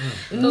 Whatever.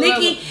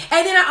 Nicki.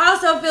 And then I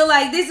also feel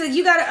like this is,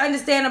 you got to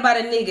understand about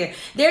a nigga.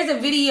 There's a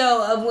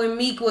video of when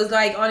Meek was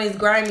like on his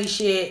grimy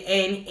shit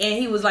and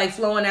he was like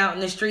flowing out in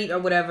the street or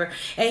whatever.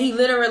 And he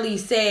literally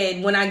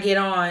said, when I get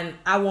on,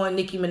 I want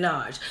Nicki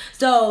Minaj.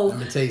 So. Let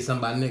me tell you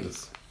something about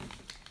niggas.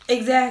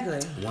 Exactly.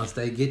 Once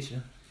they get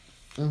you,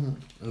 don't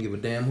give a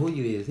damn who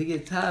you is. He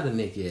get tired of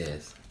Nicki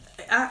ass.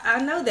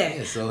 I know that.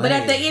 Yeah, so, but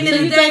hey, at the end of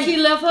the You day, think he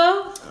left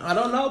her? I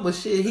don't know, but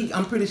shit,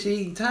 I'm pretty sure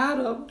he tired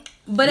of her.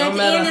 But No at the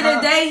matter end of how-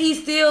 the day, he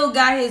still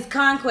got his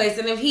conquest.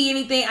 And if he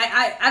anything,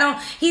 I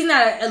don't, he's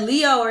not a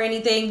Leo or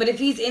anything, but if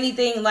he's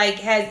anything like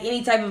has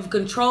any type of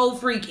control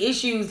freak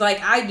issues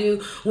like I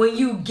do, when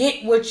you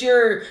get what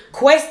you're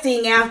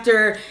questing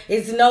after,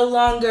 it's no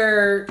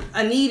longer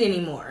a need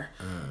anymore.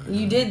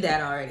 You did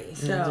that already.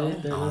 So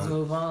Let's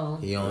move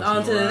on. He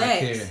on to the Mariah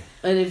next. Carey.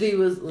 And if he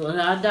was, well,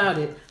 I doubt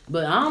it.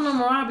 But I don't know,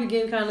 Mariah be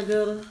getting kind of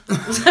good.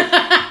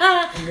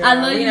 I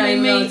love you,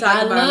 Mimi.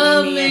 I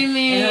love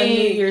Mimi. And her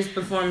New Year's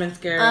performance,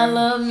 girl. I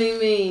love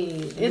Mimi.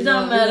 It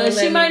don't matter.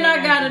 She might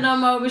not got it no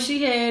more, but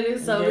she had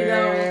it. So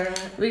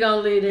we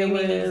gonna leave it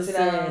where it's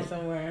at.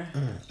 Somewhere.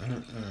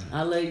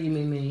 I love you,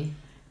 Mimi.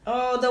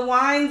 Oh, the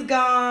wine's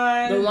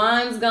gone. The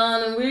wine's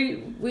gone,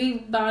 and we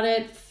bought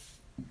it.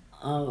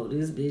 Oh,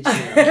 this bitch.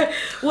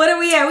 What are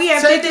we at? We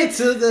have Take 50, it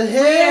to the we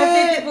have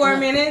head. 54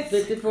 minutes.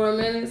 54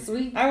 minutes.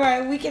 All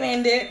right, we can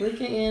end it. We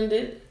can end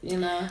it, you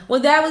know.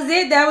 Well, that was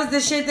it. That was the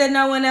shit that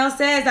no one else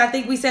says. I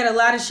think we said a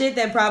lot of shit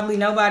that probably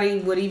nobody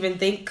would even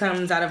think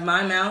comes out of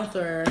my mouth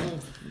or...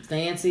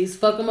 Fancies.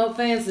 Fuck them up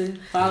fancy.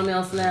 Follow me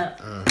on Snap.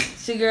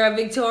 It's your girl,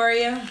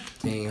 Victoria.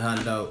 King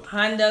Hondo.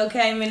 Hondo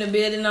came in the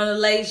building on the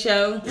late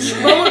show. But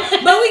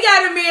we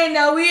got him in,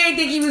 though. We ain't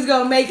think he was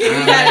going to make it.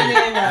 We got him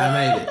in, though. I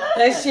made it.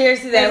 Let's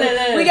cheers to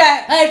that. We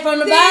got... Hey, from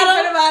the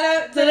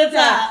bottom to the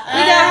top.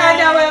 We got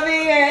Hondo over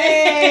here.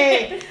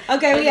 Hey.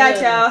 Okay, we got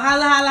y'all.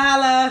 Holla, holla,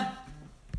 holla.